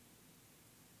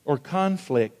 or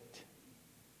conflict,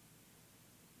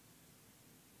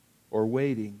 or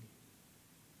waiting.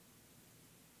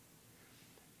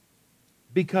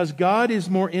 Because God is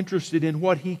more interested in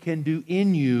what He can do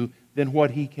in you than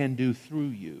what He can do through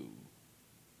you.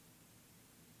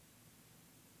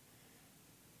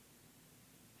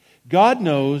 God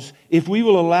knows if we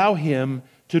will allow Him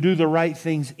to do the right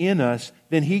things in us,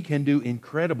 then He can do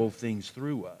incredible things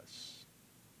through us.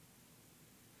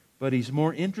 But He's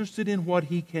more interested in what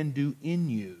He can do in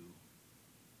you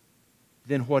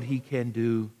than what He can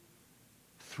do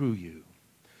through you.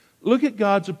 Look at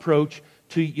God's approach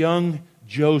to young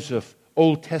Joseph,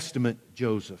 Old Testament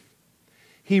Joseph.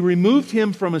 He removed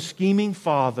him from a scheming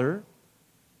father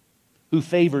who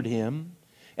favored him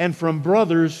and from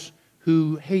brothers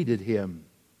who hated him.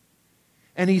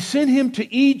 And He sent him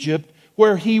to Egypt,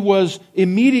 where he was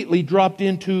immediately dropped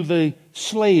into the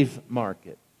slave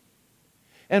market.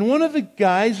 And one of the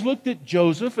guys looked at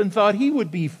Joseph and thought he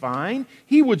would be fine.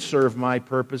 He would serve my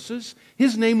purposes.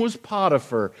 His name was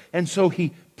Potiphar. And so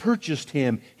he purchased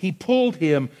him. He pulled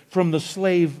him from the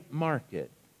slave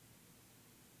market.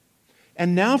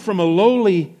 And now from a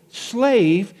lowly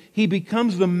slave, he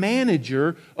becomes the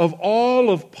manager of all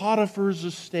of Potiphar's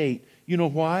estate. You know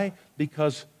why?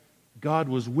 Because God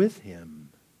was with him.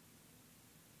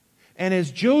 And as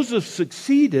Joseph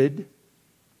succeeded,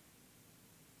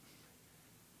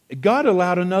 God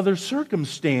allowed another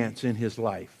circumstance in his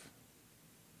life.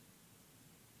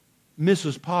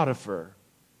 Mrs. Potiphar.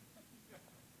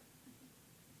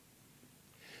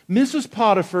 Mrs.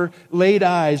 Potiphar laid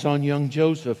eyes on young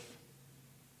Joseph.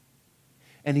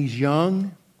 And he's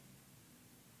young,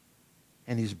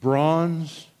 and he's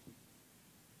bronze,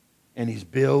 and he's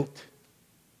built,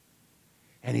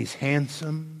 and he's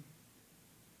handsome.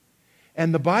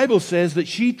 And the Bible says that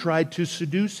she tried to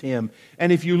seduce him.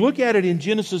 And if you look at it in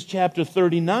Genesis chapter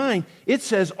 39, it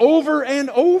says over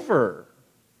and over.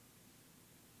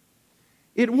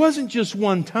 It wasn't just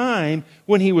one time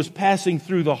when he was passing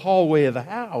through the hallway of the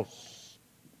house.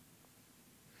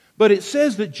 But it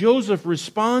says that Joseph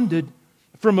responded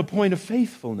from a point of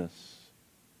faithfulness.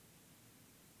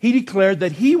 He declared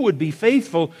that he would be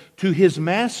faithful to his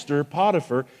master,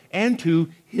 Potiphar, and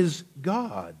to his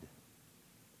God.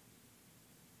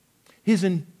 His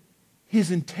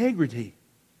integrity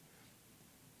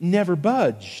never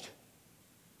budged.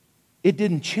 It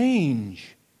didn't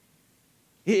change.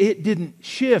 It didn't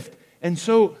shift. And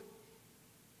so,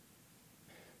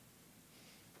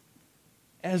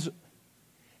 as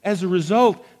a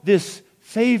result, this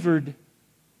favored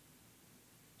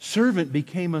servant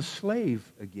became a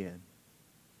slave again.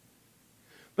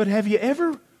 But have you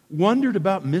ever wondered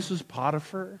about Mrs.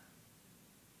 Potiphar?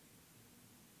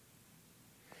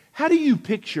 How do you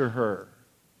picture her?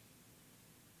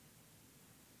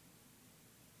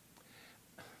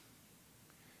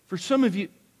 For some of you,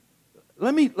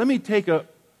 let me take a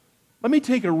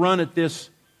run at this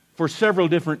for several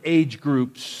different age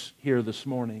groups here this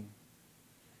morning.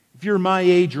 If you're my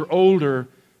age or older,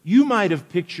 you might have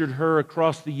pictured her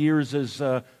across the years as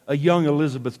a young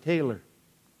Elizabeth Taylor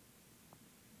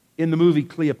in the movie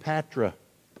Cleopatra.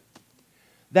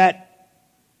 That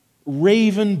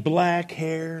raven black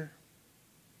hair,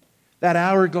 that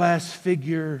hourglass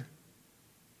figure,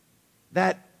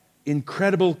 that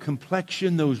incredible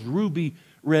complexion, those ruby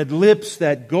red lips,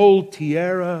 that gold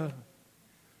tiara.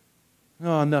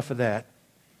 Oh, enough of that.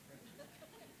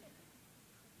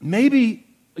 Maybe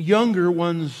younger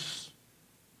ones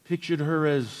pictured her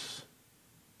as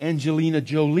Angelina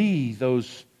Jolie,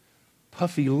 those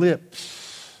puffy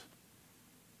lips.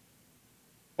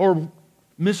 Or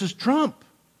Mrs. Trump.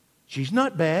 She's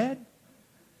not bad.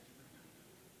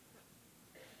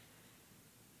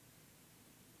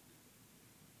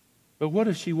 But what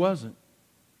if she wasn't?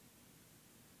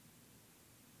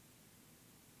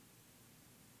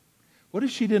 What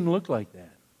if she didn't look like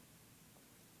that?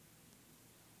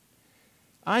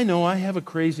 I know I have a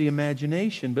crazy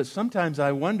imagination, but sometimes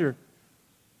I wonder,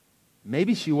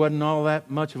 maybe she wasn't all that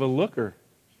much of a looker.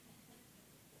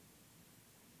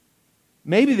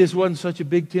 Maybe this wasn't such a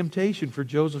big temptation for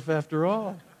Joseph after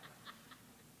all.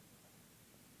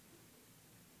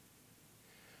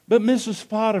 But Mrs.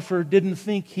 Potiphar didn't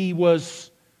think he was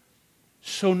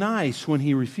so nice when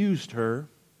he refused her.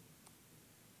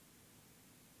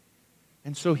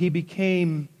 And so he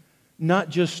became not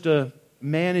just a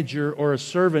manager or a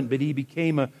servant, but he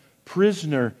became a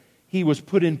prisoner. He was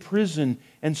put in prison,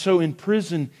 and so in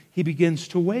prison he begins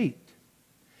to wait.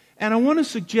 And I want to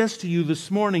suggest to you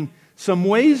this morning some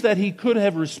ways that he could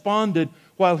have responded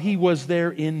while he was there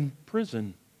in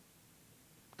prison.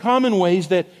 Common ways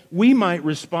that we might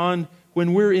respond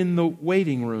when we're in the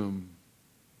waiting room.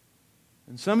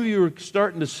 And some of you are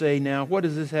starting to say now, what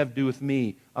does this have to do with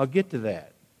me? I'll get to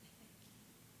that.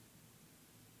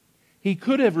 He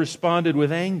could have responded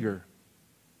with anger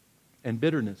and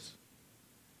bitterness.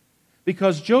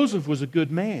 Because Joseph was a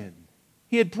good man.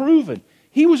 He had proven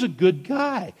he was a good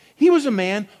guy. He was a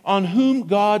man on whom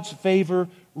God's favor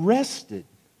rested.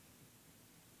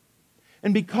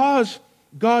 And because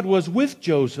God was with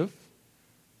Joseph,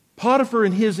 Potiphar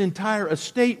and his entire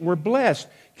estate were blessed.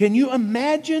 Can you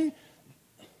imagine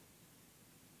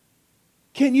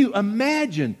Can you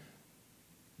imagine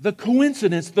the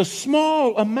coincidence, the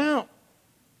small amount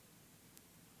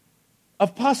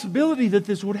of possibility that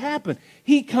this would happen?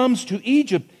 He comes to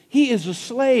Egypt. He is a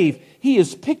slave. He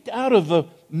is picked out of the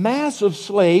mass of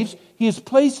slaves. He is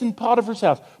placed in Potiphar's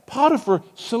house. Potiphar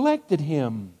selected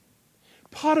him.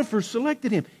 Potiphar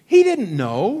selected him. He didn't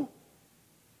know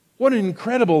what an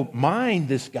incredible mind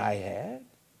this guy had.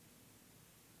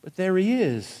 But there he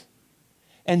is.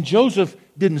 And Joseph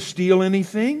didn't steal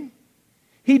anything.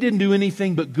 He didn't do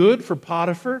anything but good for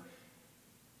Potiphar.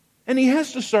 And he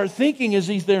has to start thinking as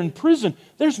he's there in prison,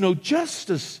 there's no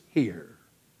justice here.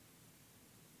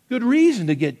 Good reason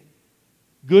to get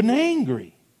good and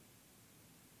angry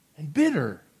and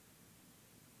bitter.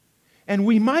 And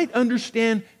we might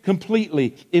understand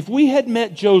completely if we had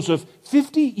met Joseph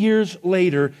 50 years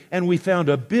later and we found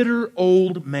a bitter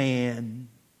old man.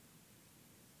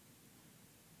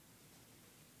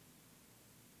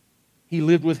 He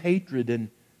lived with hatred and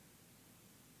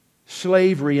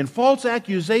slavery and false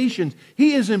accusations.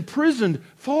 He is imprisoned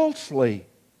falsely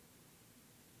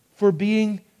for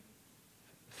being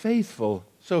faithful.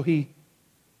 So he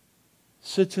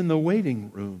sits in the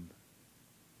waiting room.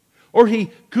 Or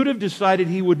he could have decided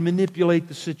he would manipulate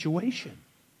the situation.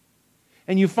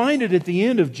 And you find it at the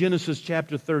end of Genesis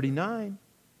chapter 39.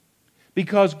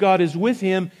 Because God is with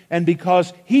him and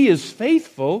because he is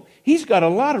faithful, he's got a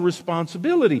lot of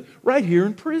responsibility right here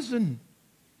in prison.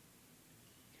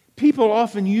 People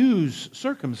often use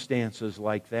circumstances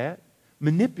like that,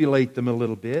 manipulate them a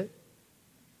little bit.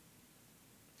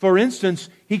 For instance,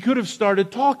 he could have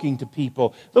started talking to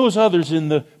people, those others in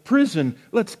the prison.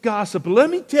 Let's gossip. Let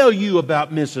me tell you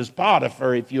about Mrs.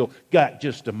 Potiphar if you'll got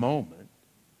just a moment.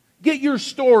 Get your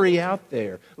story out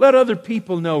there. Let other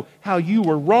people know how you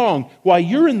were wrong while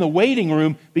you're in the waiting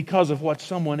room because of what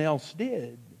someone else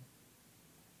did.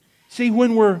 See,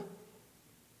 when we're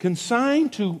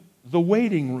consigned to the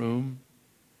waiting room,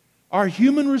 our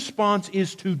human response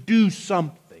is to do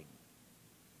something.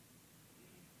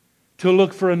 To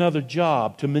look for another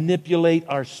job, to manipulate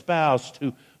our spouse,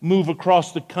 to move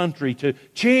across the country, to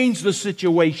change the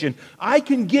situation. I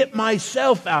can get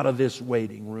myself out of this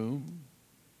waiting room.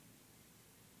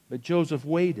 But Joseph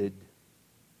waited.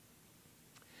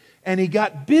 And he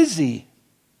got busy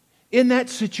in that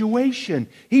situation.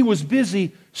 He was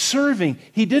busy serving.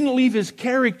 He didn't leave his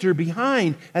character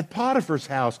behind at Potiphar's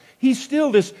house. He's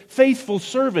still this faithful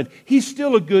servant. He's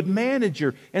still a good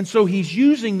manager. And so he's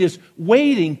using this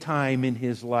waiting time in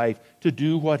his life to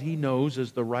do what he knows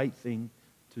is the right thing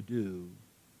to do.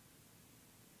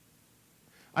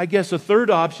 I guess a third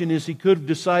option is he could have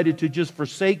decided to just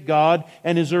forsake God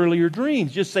and his earlier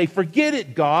dreams. Just say, forget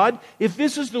it, God, if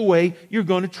this is the way you're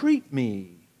going to treat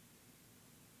me.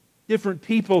 Different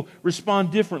people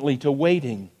respond differently to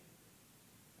waiting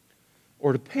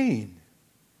or to pain.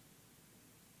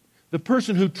 The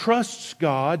person who trusts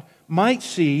God might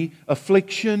see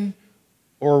affliction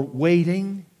or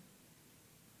waiting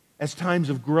as times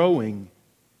of growing.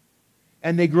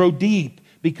 And they grow deep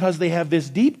because they have this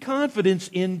deep confidence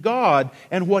in God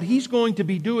and what He's going to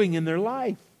be doing in their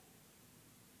life.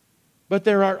 But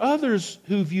there are others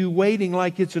who view waiting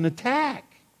like it's an attack.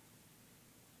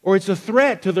 Or it's a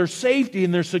threat to their safety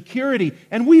and their security.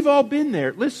 And we've all been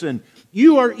there. Listen,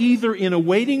 you are either in a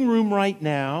waiting room right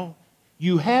now,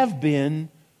 you have been,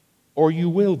 or you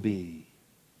will be.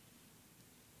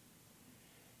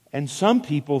 And some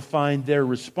people find their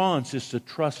response is to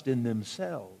trust in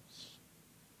themselves.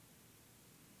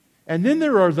 And then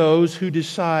there are those who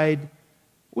decide,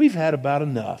 we've had about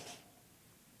enough.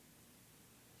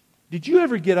 Did you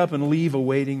ever get up and leave a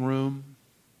waiting room?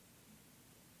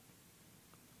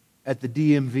 At the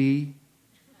DMV?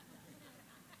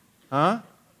 Huh?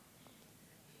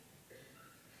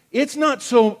 It's not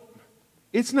so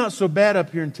bad up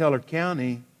here in Teller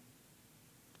County.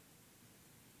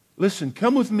 Listen,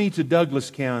 come with me to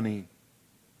Douglas County.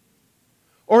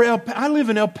 Or I live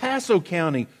in El Paso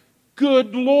County.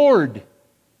 Good Lord.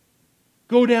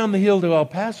 Go down the hill to El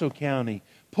Paso County.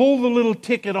 Pull the little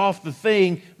ticket off the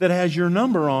thing that has your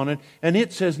number on it, and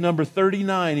it says number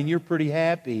 39, and you're pretty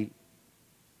happy.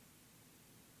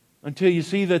 Until you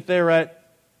see that they're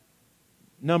at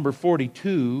number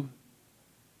 42.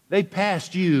 They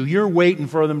passed you. You're waiting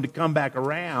for them to come back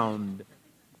around.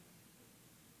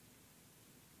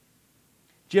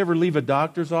 Did you ever leave a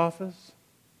doctor's office?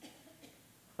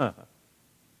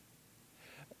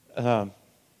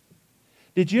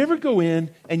 Did you ever go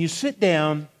in and you sit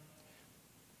down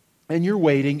and you're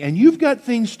waiting and you've got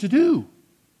things to do,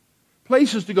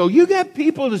 places to go. You got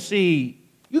people to see.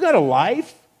 You got a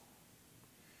life.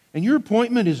 And your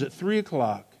appointment is at 3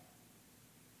 o'clock.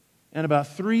 And about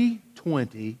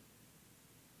 3:20,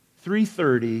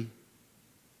 3:30,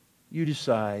 you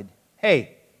decide,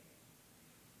 hey,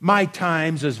 my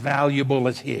time's as valuable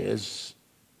as his.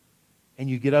 And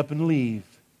you get up and leave.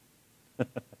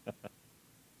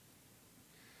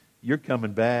 You're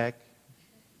coming back.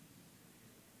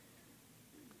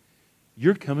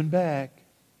 You're coming back.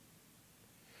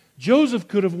 Joseph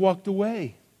could have walked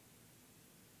away.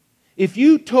 If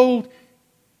you told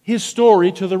his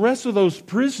story to the rest of those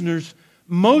prisoners,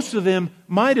 most of them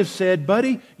might have said,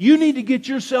 buddy, you need to get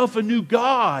yourself a new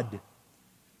God.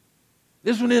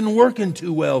 This one isn't working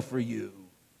too well for you.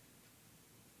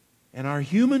 And our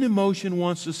human emotion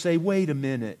wants to say, wait a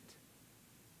minute.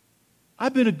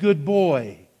 I've been a good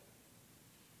boy.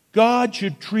 God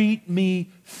should treat me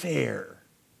fair.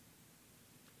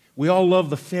 We all love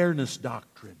the fairness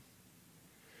doctrine.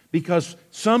 Because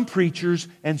some preachers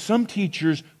and some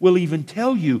teachers will even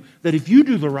tell you that if you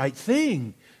do the right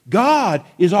thing, God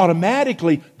is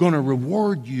automatically going to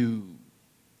reward you.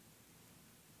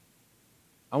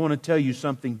 I want to tell you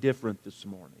something different this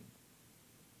morning.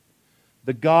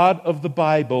 The God of the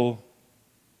Bible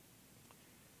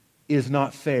is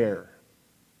not fair,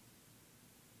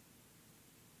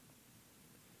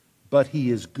 but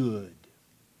He is good.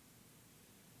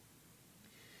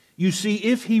 You see,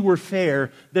 if He were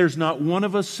fair, there's not one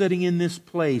of us sitting in this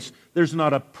place, there's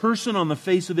not a person on the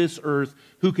face of this earth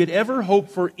who could ever hope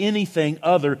for anything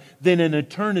other than an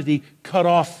eternity cut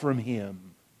off from Him.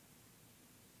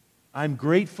 I'm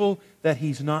grateful that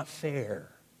He's not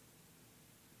fair,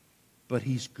 but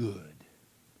He's good.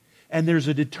 And there's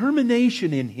a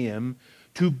determination in Him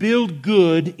to build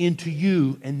good into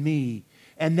you and me.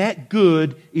 And that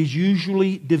good is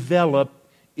usually developed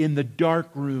in the dark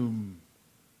room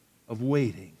of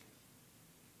waiting.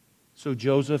 So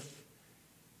Joseph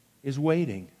is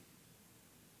waiting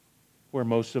where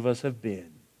most of us have been.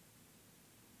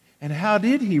 And how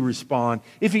did he respond?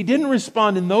 If he didn't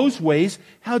respond in those ways,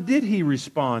 how did he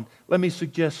respond? Let me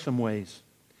suggest some ways.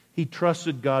 He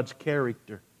trusted God's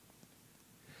character.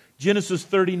 Genesis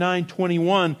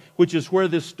 39:21, which is where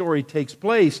this story takes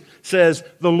place, says,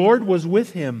 the Lord was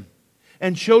with him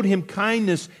and showed him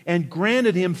kindness and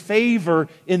granted him favor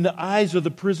in the eyes of the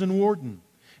prison warden.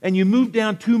 And you move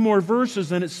down 2 more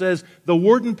verses and it says, the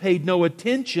warden paid no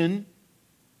attention.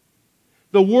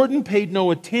 The warden paid no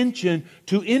attention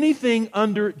to anything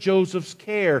under Joseph's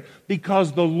care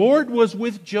because the Lord was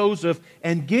with Joseph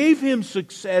and gave him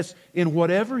success in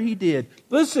whatever he did.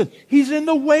 Listen, he's in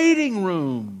the waiting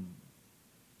room.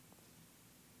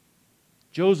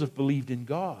 Joseph believed in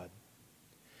God.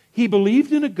 He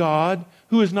believed in a God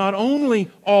who is not only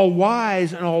all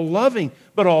wise and all loving,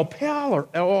 but all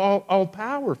powerful.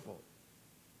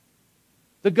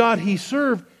 The God he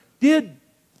served did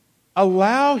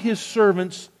allow his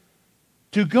servants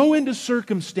to go into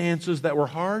circumstances that were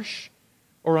harsh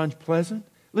or unpleasant.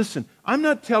 Listen, I'm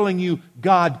not telling you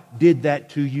God did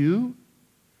that to you.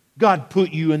 God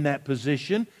put you in that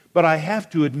position. But I have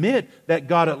to admit that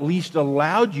God at least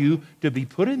allowed you to be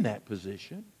put in that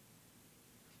position.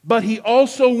 But He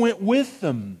also went with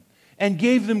them and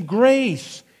gave them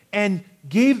grace and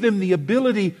gave them the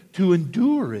ability to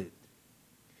endure it.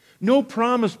 No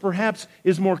promise, perhaps,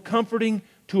 is more comforting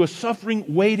to a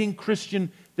suffering, waiting Christian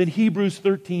than Hebrews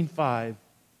 13:5.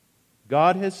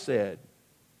 God has said,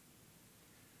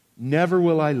 never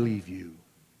will I leave you.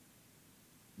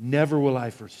 Never will I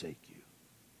forsake you.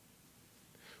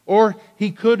 Or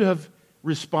he could have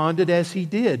responded as he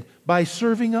did, by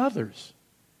serving others.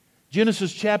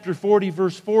 Genesis chapter 40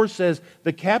 verse 4 says,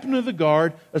 the captain of the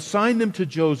guard assigned them to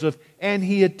Joseph and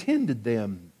he attended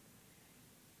them.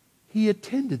 He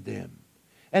attended them.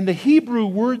 And the Hebrew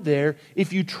word there,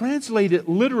 if you translate it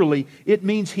literally, it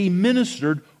means he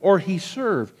ministered or he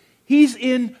served. He's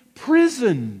in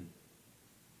prison.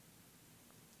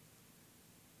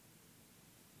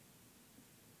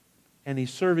 And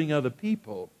he's serving other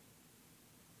people.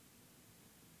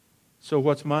 So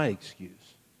what's my excuse?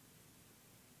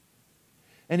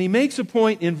 And he makes a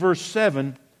point in verse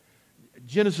 7,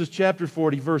 Genesis chapter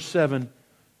 40, verse 7.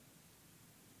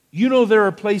 You know there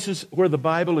are places where the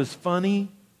Bible is funny.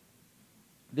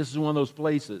 This is one of those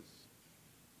places.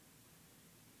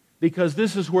 Because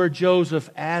this is where Joseph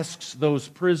asks those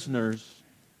prisoners,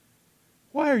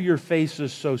 why are your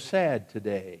faces so sad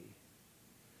today?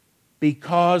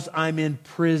 Because I'm in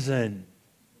prison.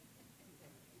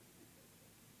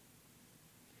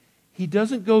 He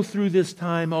doesn't go through this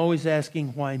time always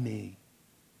asking, why me?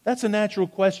 That's a natural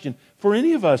question for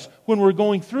any of us when we're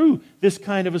going through this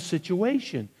kind of a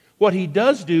situation. What he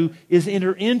does do is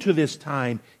enter into this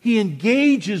time. He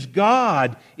engages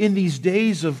God in these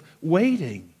days of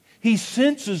waiting. He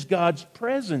senses God's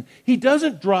presence. He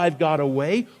doesn't drive God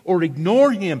away or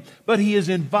ignore Him, but he is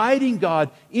inviting God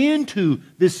into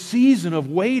this season of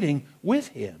waiting with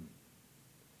Him.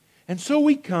 And so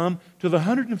we come to the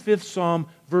 105th Psalm,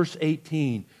 verse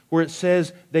 18, where it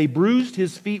says, they bruised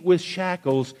His feet with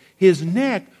shackles, His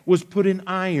neck was put in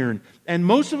iron. And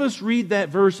most of us read that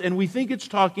verse and we think it's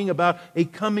talking about a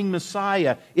coming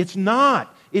Messiah. It's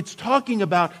not. It's talking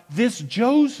about this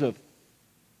Joseph.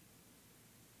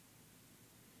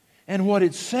 And what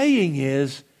it's saying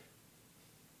is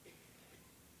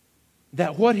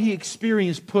that what he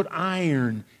experienced put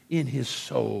iron in his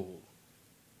soul.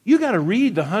 You got to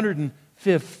read the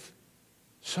 105th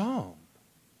Psalm.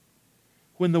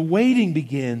 When the waiting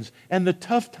begins and the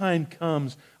tough time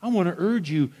comes, I want to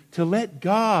urge you to let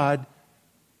God,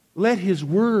 let His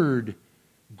Word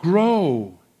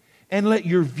grow, and let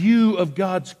your view of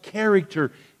God's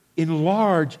character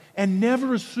enlarge, and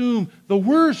never assume the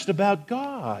worst about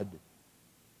God.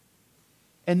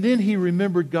 And then he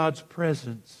remembered God's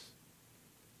presence.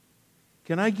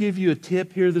 Can I give you a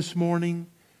tip here this morning?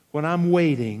 When I'm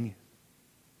waiting,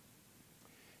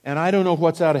 and I don't know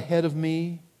what's out ahead of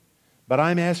me, but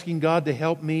I'm asking God to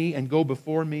help me and go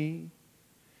before me.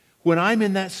 When I'm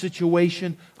in that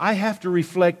situation, I have to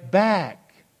reflect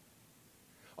back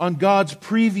on God's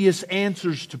previous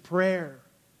answers to prayer.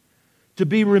 To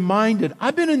be reminded,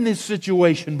 I've been in this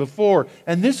situation before,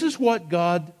 and this is what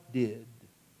God did.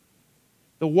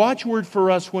 The watchword for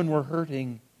us when we're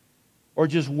hurting or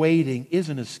just waiting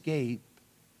isn't escape.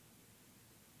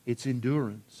 It's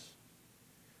endurance.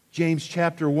 James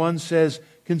chapter 1 says,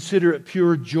 consider it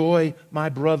pure joy, my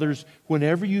brothers,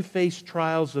 whenever you face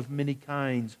trials of many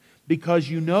kinds, because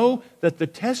you know that the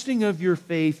testing of your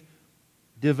faith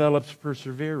develops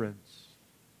perseverance.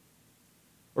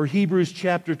 Or Hebrews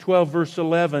chapter 12, verse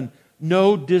 11,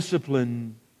 no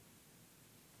discipline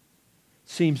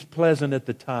seems pleasant at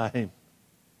the time.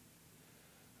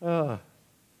 I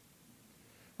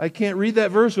can't read that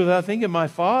verse without thinking of my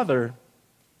father.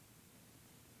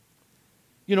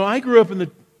 You know, I grew up in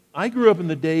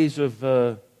the days of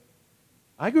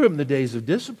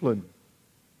discipline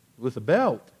with a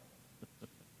belt.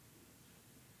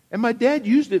 And my dad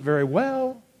used it very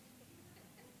well.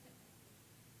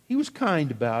 He was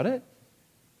kind about it.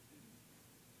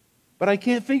 But I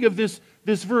can't think of this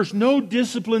verse. No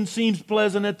discipline seems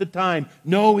pleasant at the time.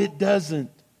 No, it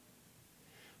doesn't.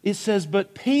 It says,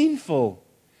 but painful.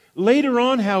 Later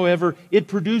on, however, it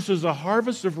produces a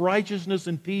harvest of righteousness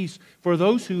and peace for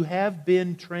those who have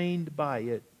been trained by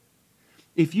it.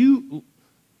 If you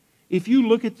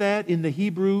look at that in the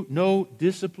Hebrew, no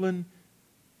discipline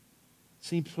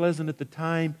seems pleasant at the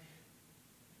time,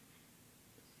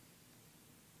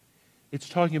 it's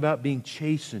talking about being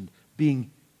chastened,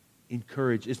 being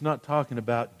encouraged. It's not talking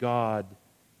about God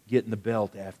getting the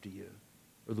belt after you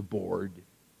or the board.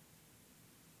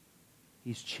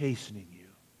 He's chastening you.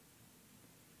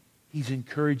 He's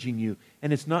encouraging you.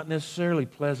 And it's not necessarily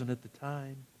pleasant at the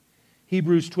time.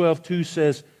 Hebrews 12:2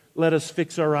 says, let us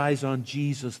fix our eyes on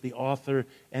Jesus, the author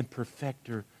and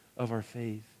perfecter of our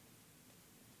faith.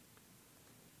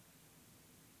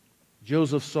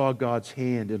 Joseph saw God's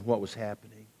hand in what was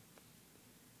happening.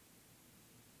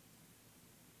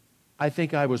 I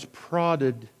think I was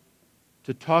prodded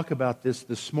to talk about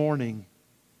this morning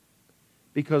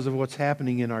because of what's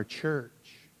happening in our church.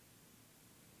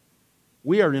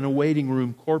 We are in a waiting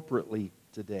room corporately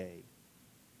today.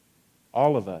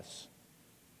 All of us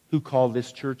who call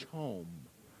this church home.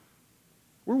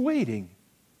 We're waiting.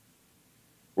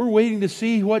 We're waiting to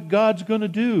see what God's going to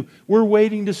do. We're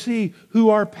waiting to see who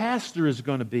our pastor is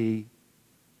going to be.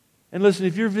 And listen,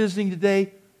 if you're visiting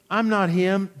today, I'm not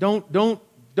him. Don't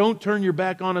turn your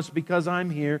back on us because I'm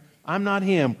here. I'm not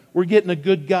him. We're getting a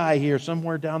good guy here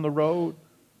somewhere down the road.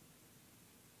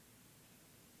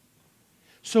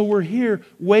 So we're here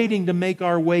waiting to make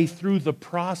our way through the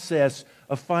process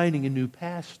of finding a new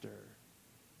pastor.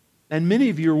 And many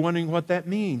of you are wondering what that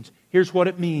means. Here's what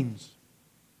it means.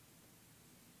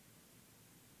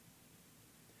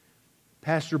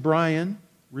 Pastor Brian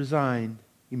resigned.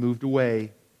 He moved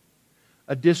away.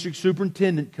 A district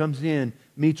superintendent comes in,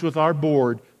 meets with our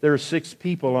board. There are 6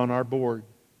 people on our board.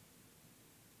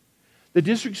 The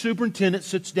district superintendent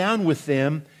sits down with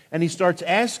them and he starts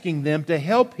asking them to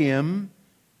help him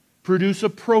produce a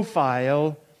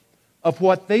profile of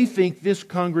what they think this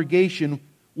congregation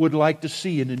would like to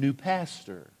see in a new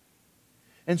pastor.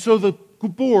 And so the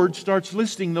board starts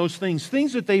listing those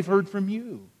things that they've heard from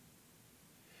you.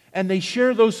 And they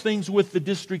share those things with the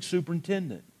district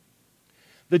superintendent.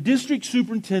 The district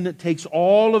superintendent takes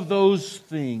all of those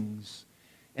things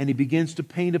and he begins to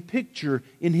paint a picture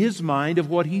in his mind of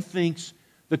what he thinks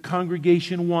the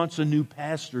congregation wants a new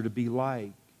pastor to be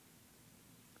like.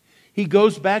 He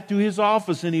goes back to his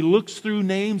office and he looks through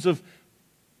names of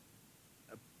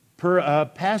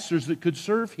pastors that could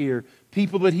serve here,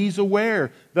 people that he's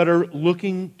aware that are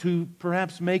looking to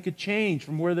perhaps make a change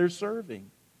from where they're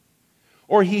serving.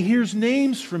 Or he hears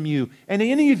names from you, and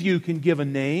any of you can give a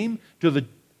name to the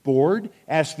board,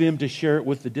 ask them to share it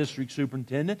with the district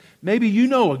superintendent. Maybe you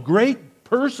know a great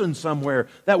person somewhere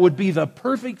that would be the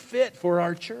perfect fit for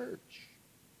our church.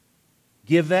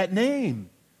 Give that name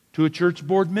to a church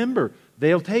board member.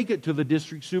 They'll take it to the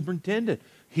district superintendent.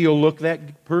 He'll look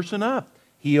that person up.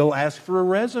 He'll ask for a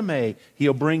resume.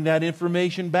 He'll bring that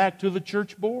information back to the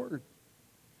church board.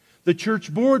 The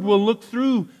church board will look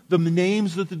through the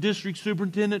names that the district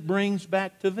superintendent brings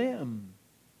back to them.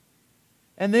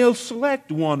 And they'll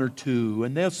select one or two,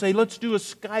 and they'll say, let's do a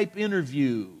Skype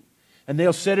interview. And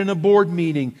they'll set in a board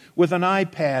meeting with an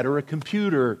iPad or a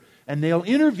computer, and they'll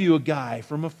interview a guy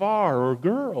from afar or a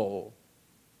girl.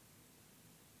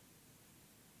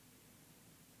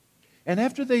 And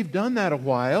after they've done that a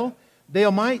while, they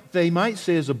might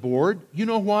say as a board, you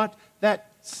know what, that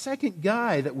second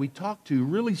guy that we talked to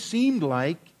really seemed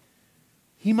like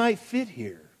he might fit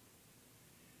here.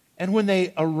 And when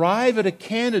they arrive at a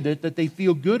candidate that they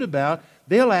feel good about,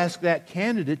 they'll ask that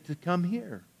candidate to come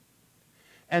here.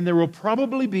 And there will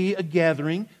probably be a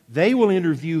gathering. They will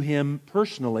interview him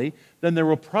personally. Then there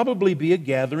will probably be a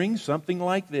gathering, something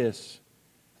like this.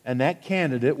 And that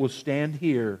candidate will stand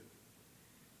here.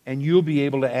 And you'll be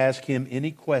able to ask him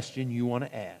any question you want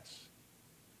to ask.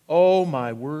 Oh,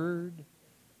 my word.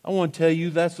 I want to tell you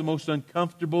that's the most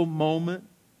uncomfortable moment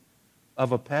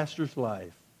of a pastor's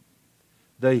life.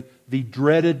 The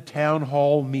dreaded town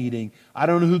hall meeting. I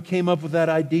don't know who came up with that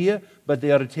idea, but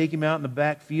they ought to take him out in the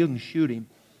backfield and shoot him.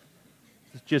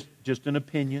 It's just an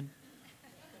opinion.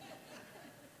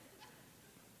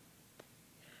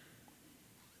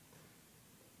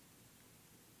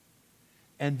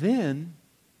 And then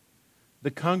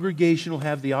the congregation will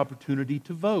have the opportunity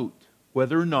to vote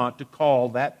whether or not to call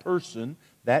that person,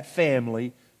 that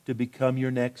family, to become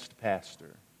your next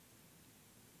pastor.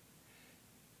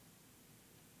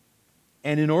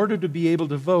 And in order to be able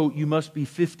to vote, you must be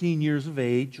 15 years of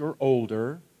age or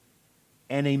older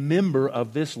and a member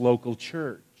of this local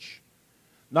church.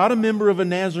 Not a member of a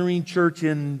Nazarene church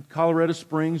in Colorado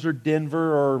Springs or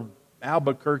Denver or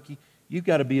Albuquerque. You've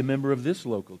got to be a member of this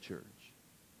local church.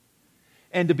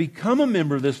 And to become a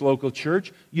member of this local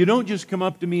church, you don't just come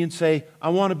up to me and say, I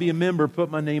want to be a member, put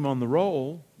my name on the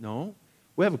roll. No,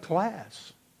 we have a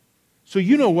class. So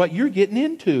you know what you're getting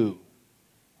into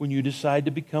when you decide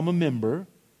to become a member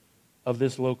of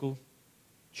this local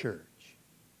church.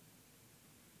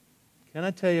 Can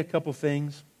I tell you a couple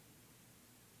things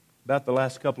about the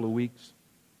last couple of weeks?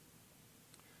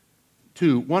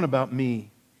 One about me.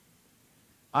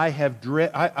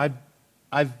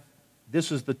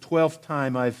 This is the 12th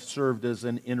time I've served as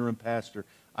an interim pastor.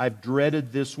 I've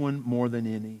dreaded this one more than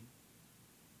any.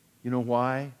 You know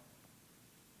why?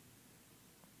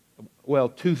 Well,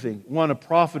 two things. One, a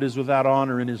prophet is without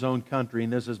honor in his own country,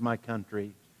 and this is my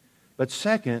country. But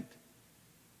second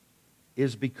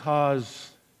is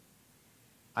because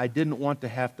I didn't want to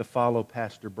have to follow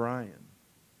Pastor Brian.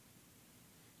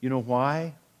 You know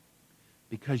why?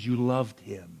 Because you loved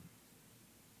him.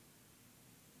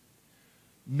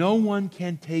 No one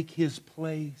can take his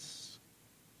place.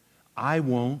 I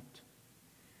won't.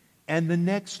 And the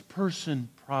next person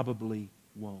probably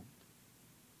won't.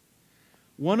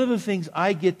 One of the things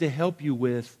I get to help you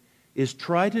with is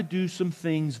try to do some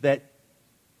things that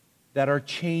are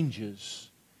changes.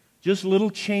 Just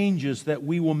little changes that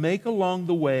we will make along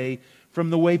the way from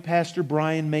the way Pastor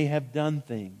Brian may have done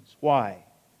things. Why?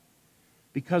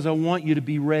 Because I want you to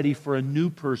be ready for a new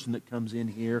person that comes in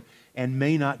here and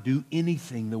may not do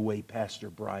anything the way Pastor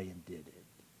Brian did it.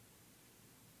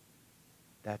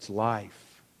 That's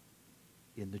life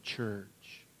in the church.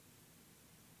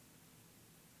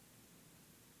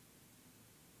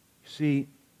 See,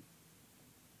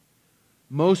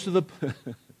 most of the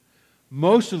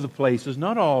places,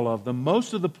 not all of them,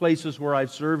 most of the places where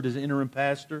I've served as interim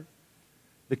pastor,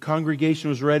 the congregation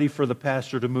was ready for the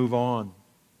pastor to move on.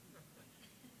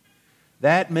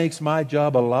 That makes my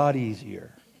job a lot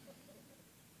easier.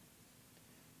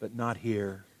 But not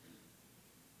here.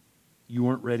 You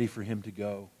weren't ready for him to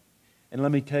go. And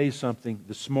let me tell you something.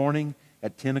 This morning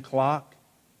at 10 o'clock,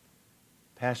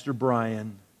 Pastor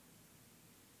Brian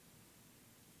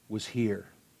was here.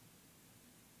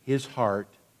 His heart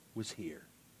was here.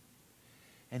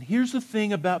 And here's the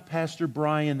thing about Pastor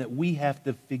Brian that we have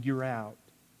to figure out.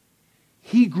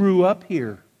 He grew up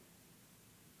here.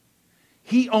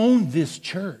 He owned this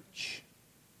church.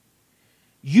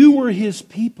 You were His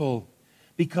people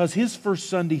because His first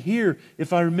Sunday here,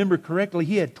 if I remember correctly,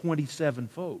 He had 27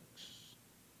 folks.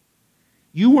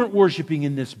 You weren't worshiping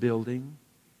in this building.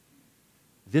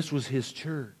 This was His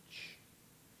church.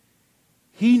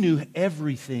 He knew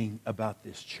everything about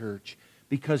this church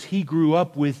because He grew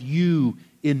up with you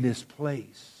in this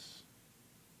place.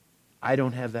 I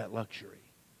don't have that luxury.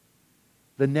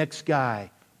 The next guy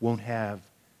won't have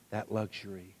that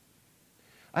luxury.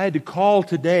 I had to call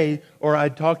today, or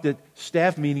I'd talk at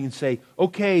staff meeting and say,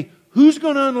 okay, who's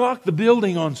going to unlock the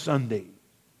building on Sunday?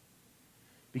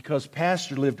 Because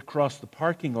Pastor lived across the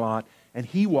parking lot, and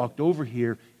he walked over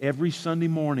here every Sunday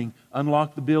morning,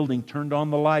 unlocked the building, turned on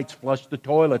the lights, flushed the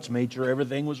toilets, made sure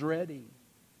everything was ready.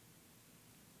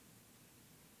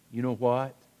 You know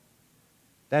what?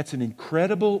 That's an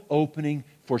incredible opening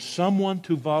for someone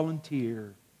to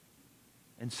volunteer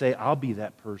and say, I'll be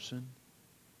that person.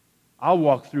 I'll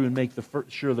walk through and make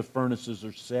sure the furnaces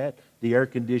are set, the air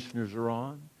conditioners are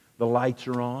on, the lights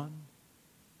are on.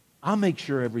 I'll make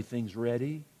sure everything's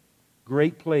ready.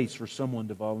 Great place for someone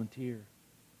to volunteer.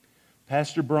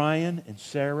 Pastor Brian and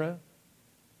Sarah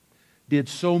did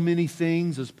so many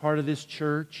things as part of this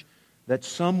church that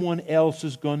someone else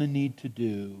is going to need to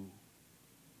do.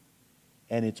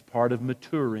 And it's part of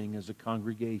maturing as a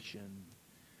congregation.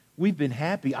 We've been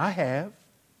happy. I have.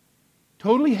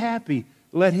 Totally happy.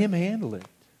 Let Him handle it.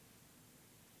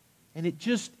 And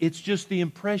it's just the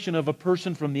impression of a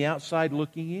person from the outside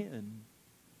looking in,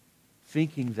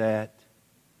 thinking that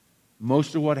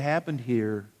most of what happened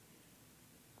here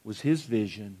was His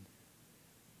vision,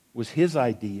 was His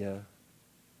idea,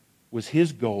 was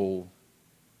His goal,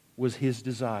 was His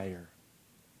desire.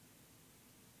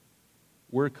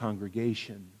 We're a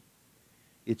congregation.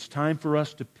 It's time for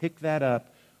us to pick that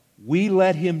up. We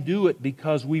let Him do it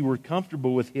because we were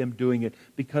comfortable with Him doing it,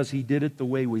 because He did it the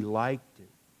way we liked it.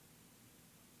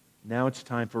 Now it's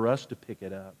time for us to pick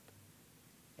it up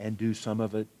and do some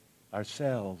of it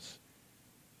ourselves.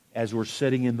 As we're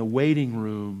sitting in the waiting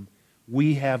room,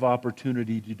 we have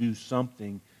opportunity to do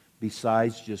something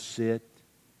besides just sit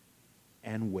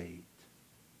and wait.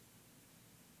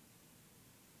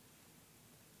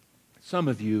 Some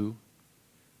of you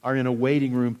are in a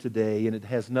waiting room today, and it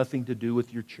has nothing to do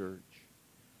with your church.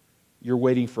 You're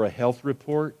waiting for a health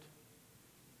report.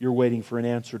 You're waiting for an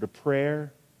answer to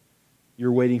prayer.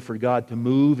 You're waiting for God to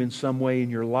move in some way in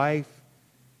your life.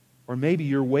 Or maybe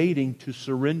you're waiting to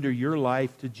surrender your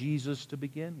life to Jesus to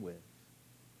begin with.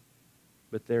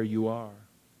 But there you are.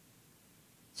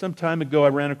 Some time ago, I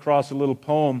ran across a little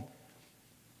poem.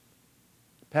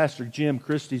 Pastor Jim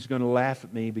Christie's going to laugh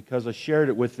at me because I shared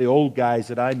it with the old guys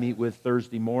that I meet with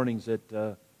Thursday mornings at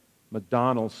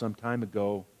McDonald's some time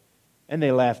ago. And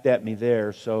they laughed at me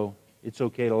there, so it's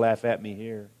okay to laugh at me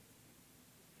here.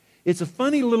 It's a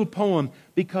funny little poem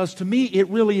because to me it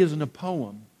really isn't a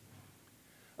poem.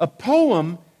 A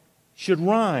poem should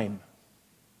rhyme.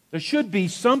 There should be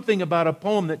something about a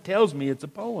poem that tells me it's a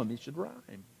poem. It should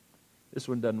rhyme. This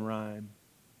one doesn't rhyme.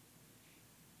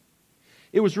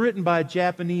 It was written by a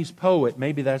Japanese poet.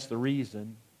 Maybe that's the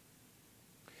reason.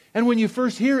 And when you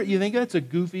first hear it, you think, that's the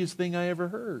goofiest thing I ever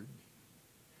heard.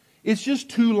 It's just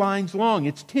 2 lines long.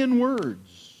 It's 10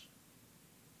 words.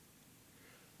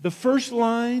 The first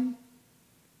line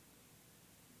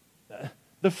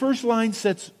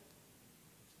sets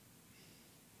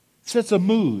a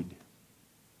mood.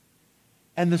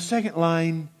 And the second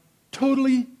line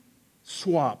totally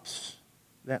swaps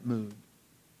that mood.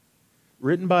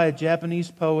 Written by a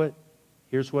Japanese poet.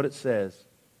 Here's what it says.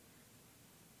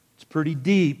 It's pretty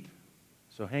deep,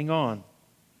 so hang on.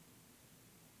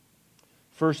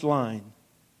 First line.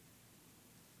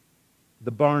 The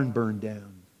barn burned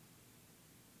down.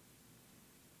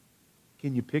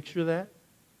 Can you picture that?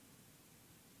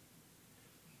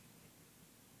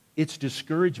 It's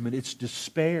discouragement. It's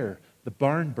despair. The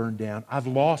barn burned down. I've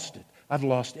lost it. I've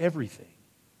lost everything.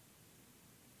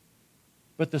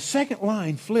 But the second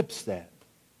line flips that.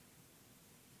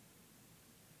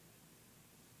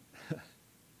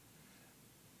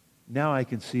 Now I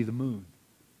can see the moon.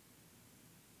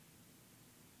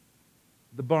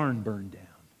 The barn burned down.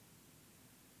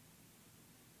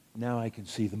 Now I can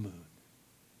see the moon.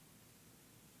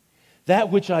 That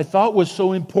which I thought was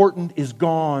so important is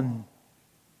gone.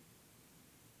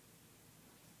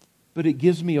 But it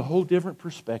gives me a whole different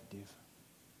perspective.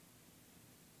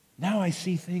 Now I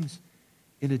see things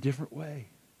in a different way.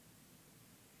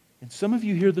 And some of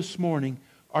you here this morning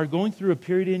are going through a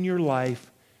period in your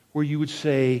life where you would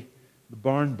say, the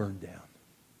barn burned down.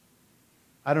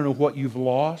 I don't know what you've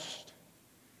lost.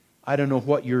 I don't know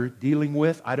what you're dealing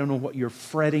with. I don't know what you're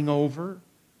fretting over.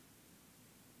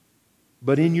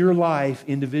 But in your life,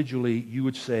 individually, you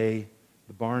would say,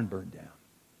 the barn burned down.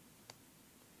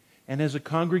 And as a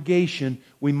congregation,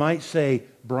 we might say,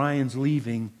 Brian's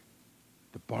leaving,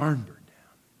 the barn burned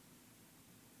down.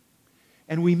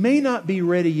 And we may not be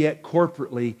ready yet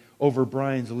corporately over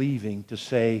Brian's leaving to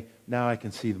say, now I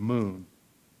can see the moon.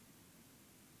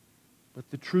 But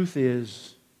the truth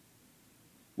is,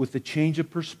 with a change of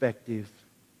perspective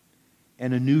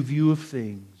and a new view of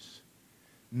things,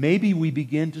 maybe we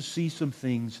begin to see some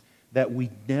things that we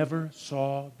never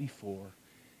saw before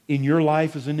in your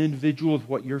life as an individual with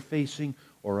what you're facing,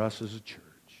 or us as a church.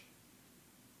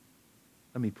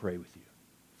 Let me pray with you.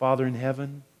 Father in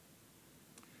heaven,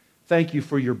 thank you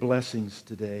for your blessings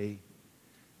today.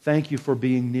 Thank you for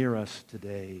being near us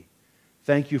today.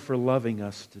 Thank you for loving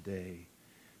us today.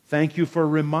 Thank you for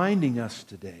reminding us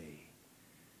today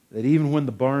that even when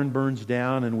the barn burns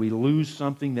down and we lose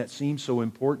something that seems so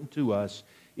important to us,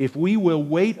 if we will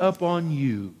wait upon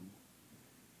you,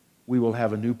 we will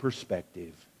have a new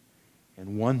perspective.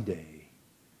 And one day,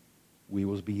 we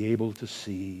will be able to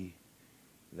see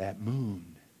that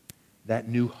moon, that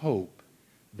new hope,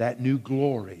 that new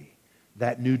glory,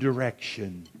 that new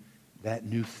direction, that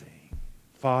new thing.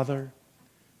 Father,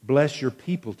 bless your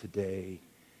people today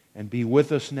and be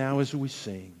with us now as we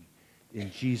sing. In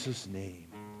Jesus' name,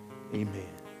 amen.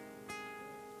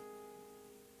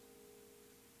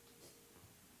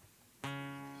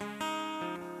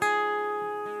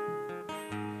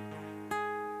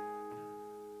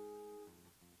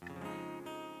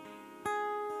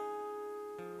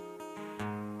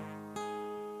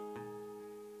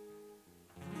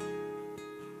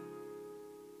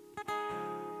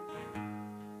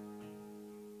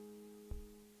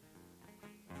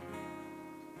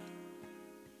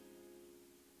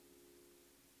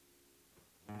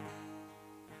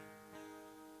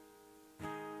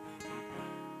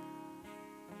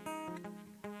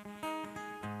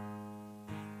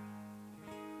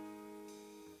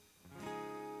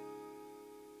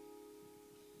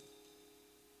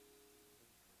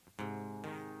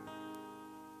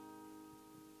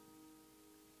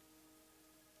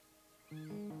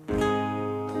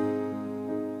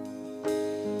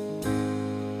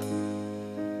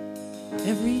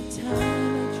 Every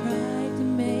time I tried to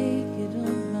make it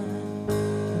on my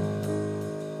own,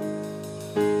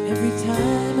 every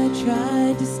time I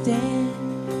tried to stand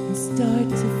and start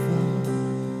to fall,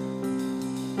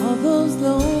 all those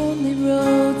lonely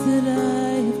roads that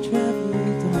I have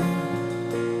traveled on,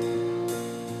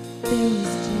 there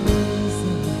was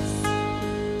Jesus.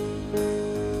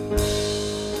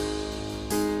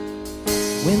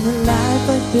 When the life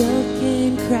I built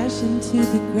came crashing to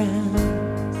the ground,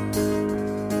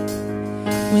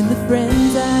 when the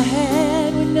friends I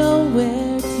had were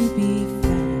nowhere to be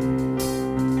found,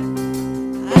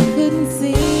 I couldn't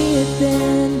see it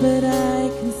then, but I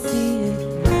can see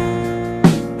it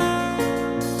now.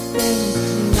 There was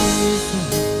Jesus.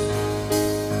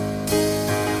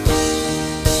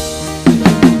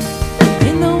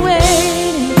 In the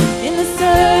waiting, in the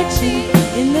searching,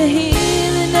 in the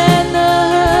healing and the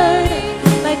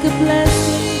hurting, like a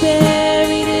blessing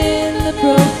buried in the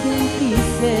broken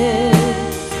pieces.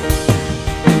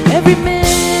 Every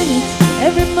minute,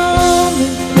 every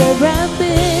moment, where I've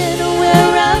been or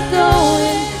where I'm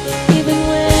going, even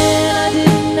when I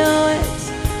didn't know it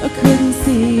or couldn't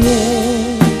see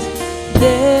it,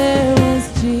 there was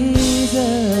Jesus.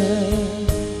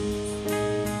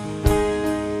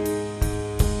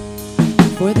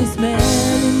 For this man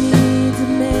who needs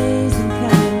amazing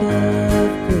kind of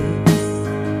grace,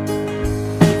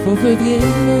 for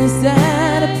forgiveness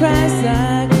at a price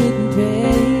I couldn't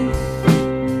pay.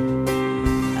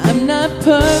 I'm not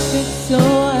perfect, so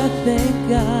I thank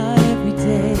God every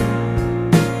day.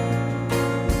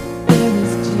 There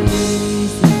is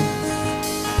Jesus.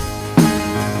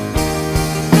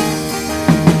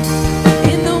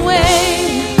 In the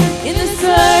waiting, in the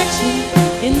searching,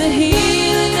 in the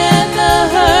healing and the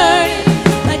hurting,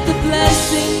 like the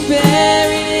blessing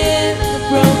buried in the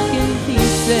broken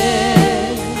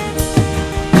pieces.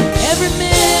 Every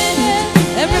minute,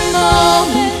 every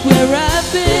moment, where I've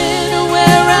been or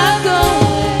where I'm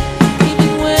going,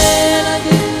 even when I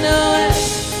didn't know it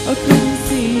or couldn't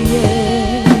see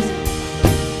it,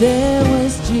 there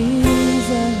was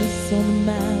Jesus on the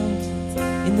mountains,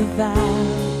 in the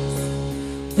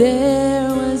valleys. There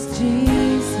was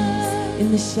Jesus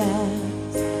in the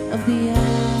shadows of the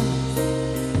eyes.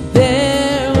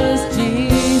 There was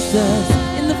Jesus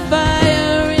in the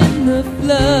fire, in the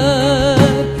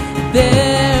flood.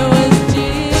 There was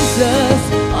Jesus,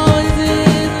 always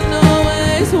is and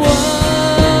always was.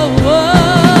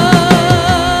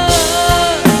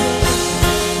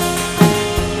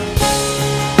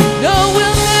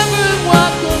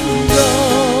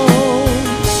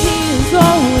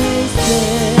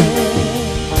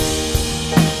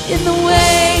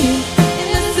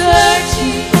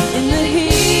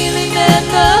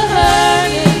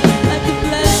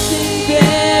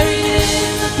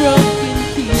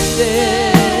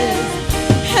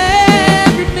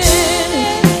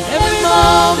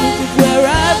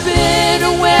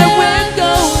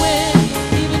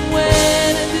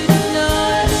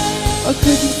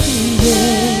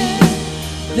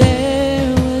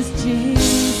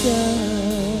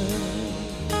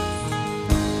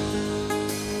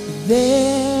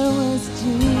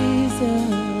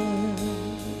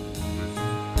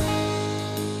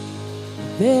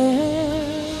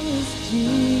 There is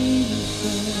Jesus.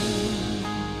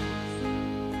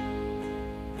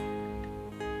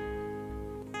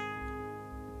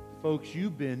 Folks,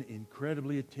 you've been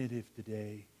incredibly attentive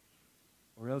today,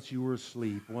 or else you were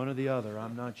asleep. One or the other,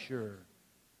 I'm not sure.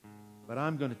 But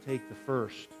I'm going to take the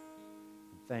first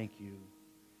and thank you.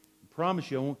 I promise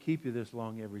you I won't keep you this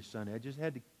long every Sunday. I just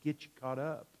had to get you caught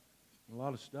up. A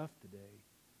lot of stuff today.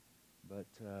 But,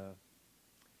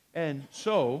 and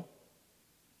so,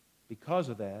 because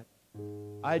of that,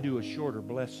 I do a shorter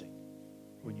blessing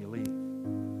when you leave.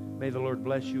 May the Lord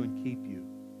bless you and keep you.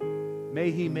 May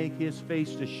He make His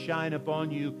face to shine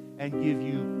upon you and give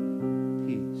you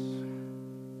peace.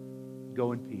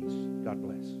 Go in peace. God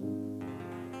bless.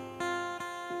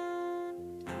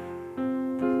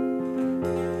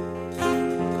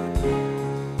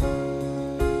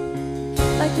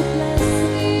 Like a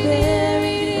blessing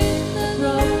buried in the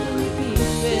broken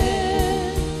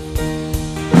pieces.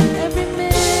 Every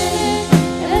minute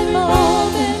and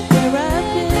moment where I've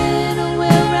been or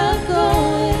where I'm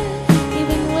going,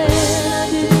 even when I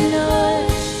didn't know it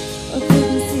or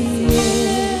couldn't see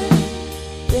it,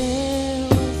 there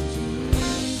was Jesus.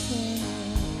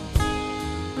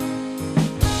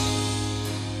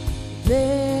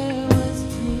 There was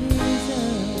Jesus.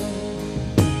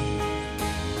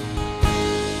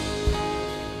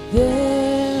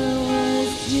 There was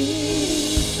Jesus.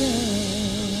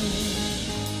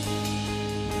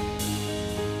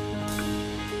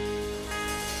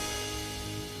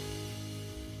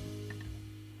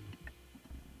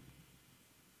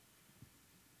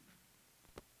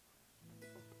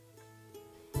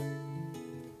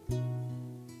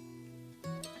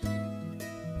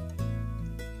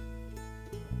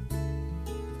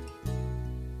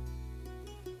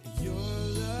 Your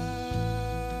love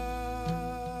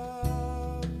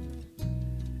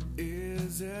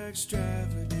is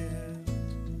extravagant.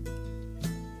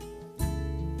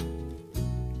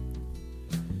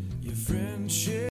 Your friendship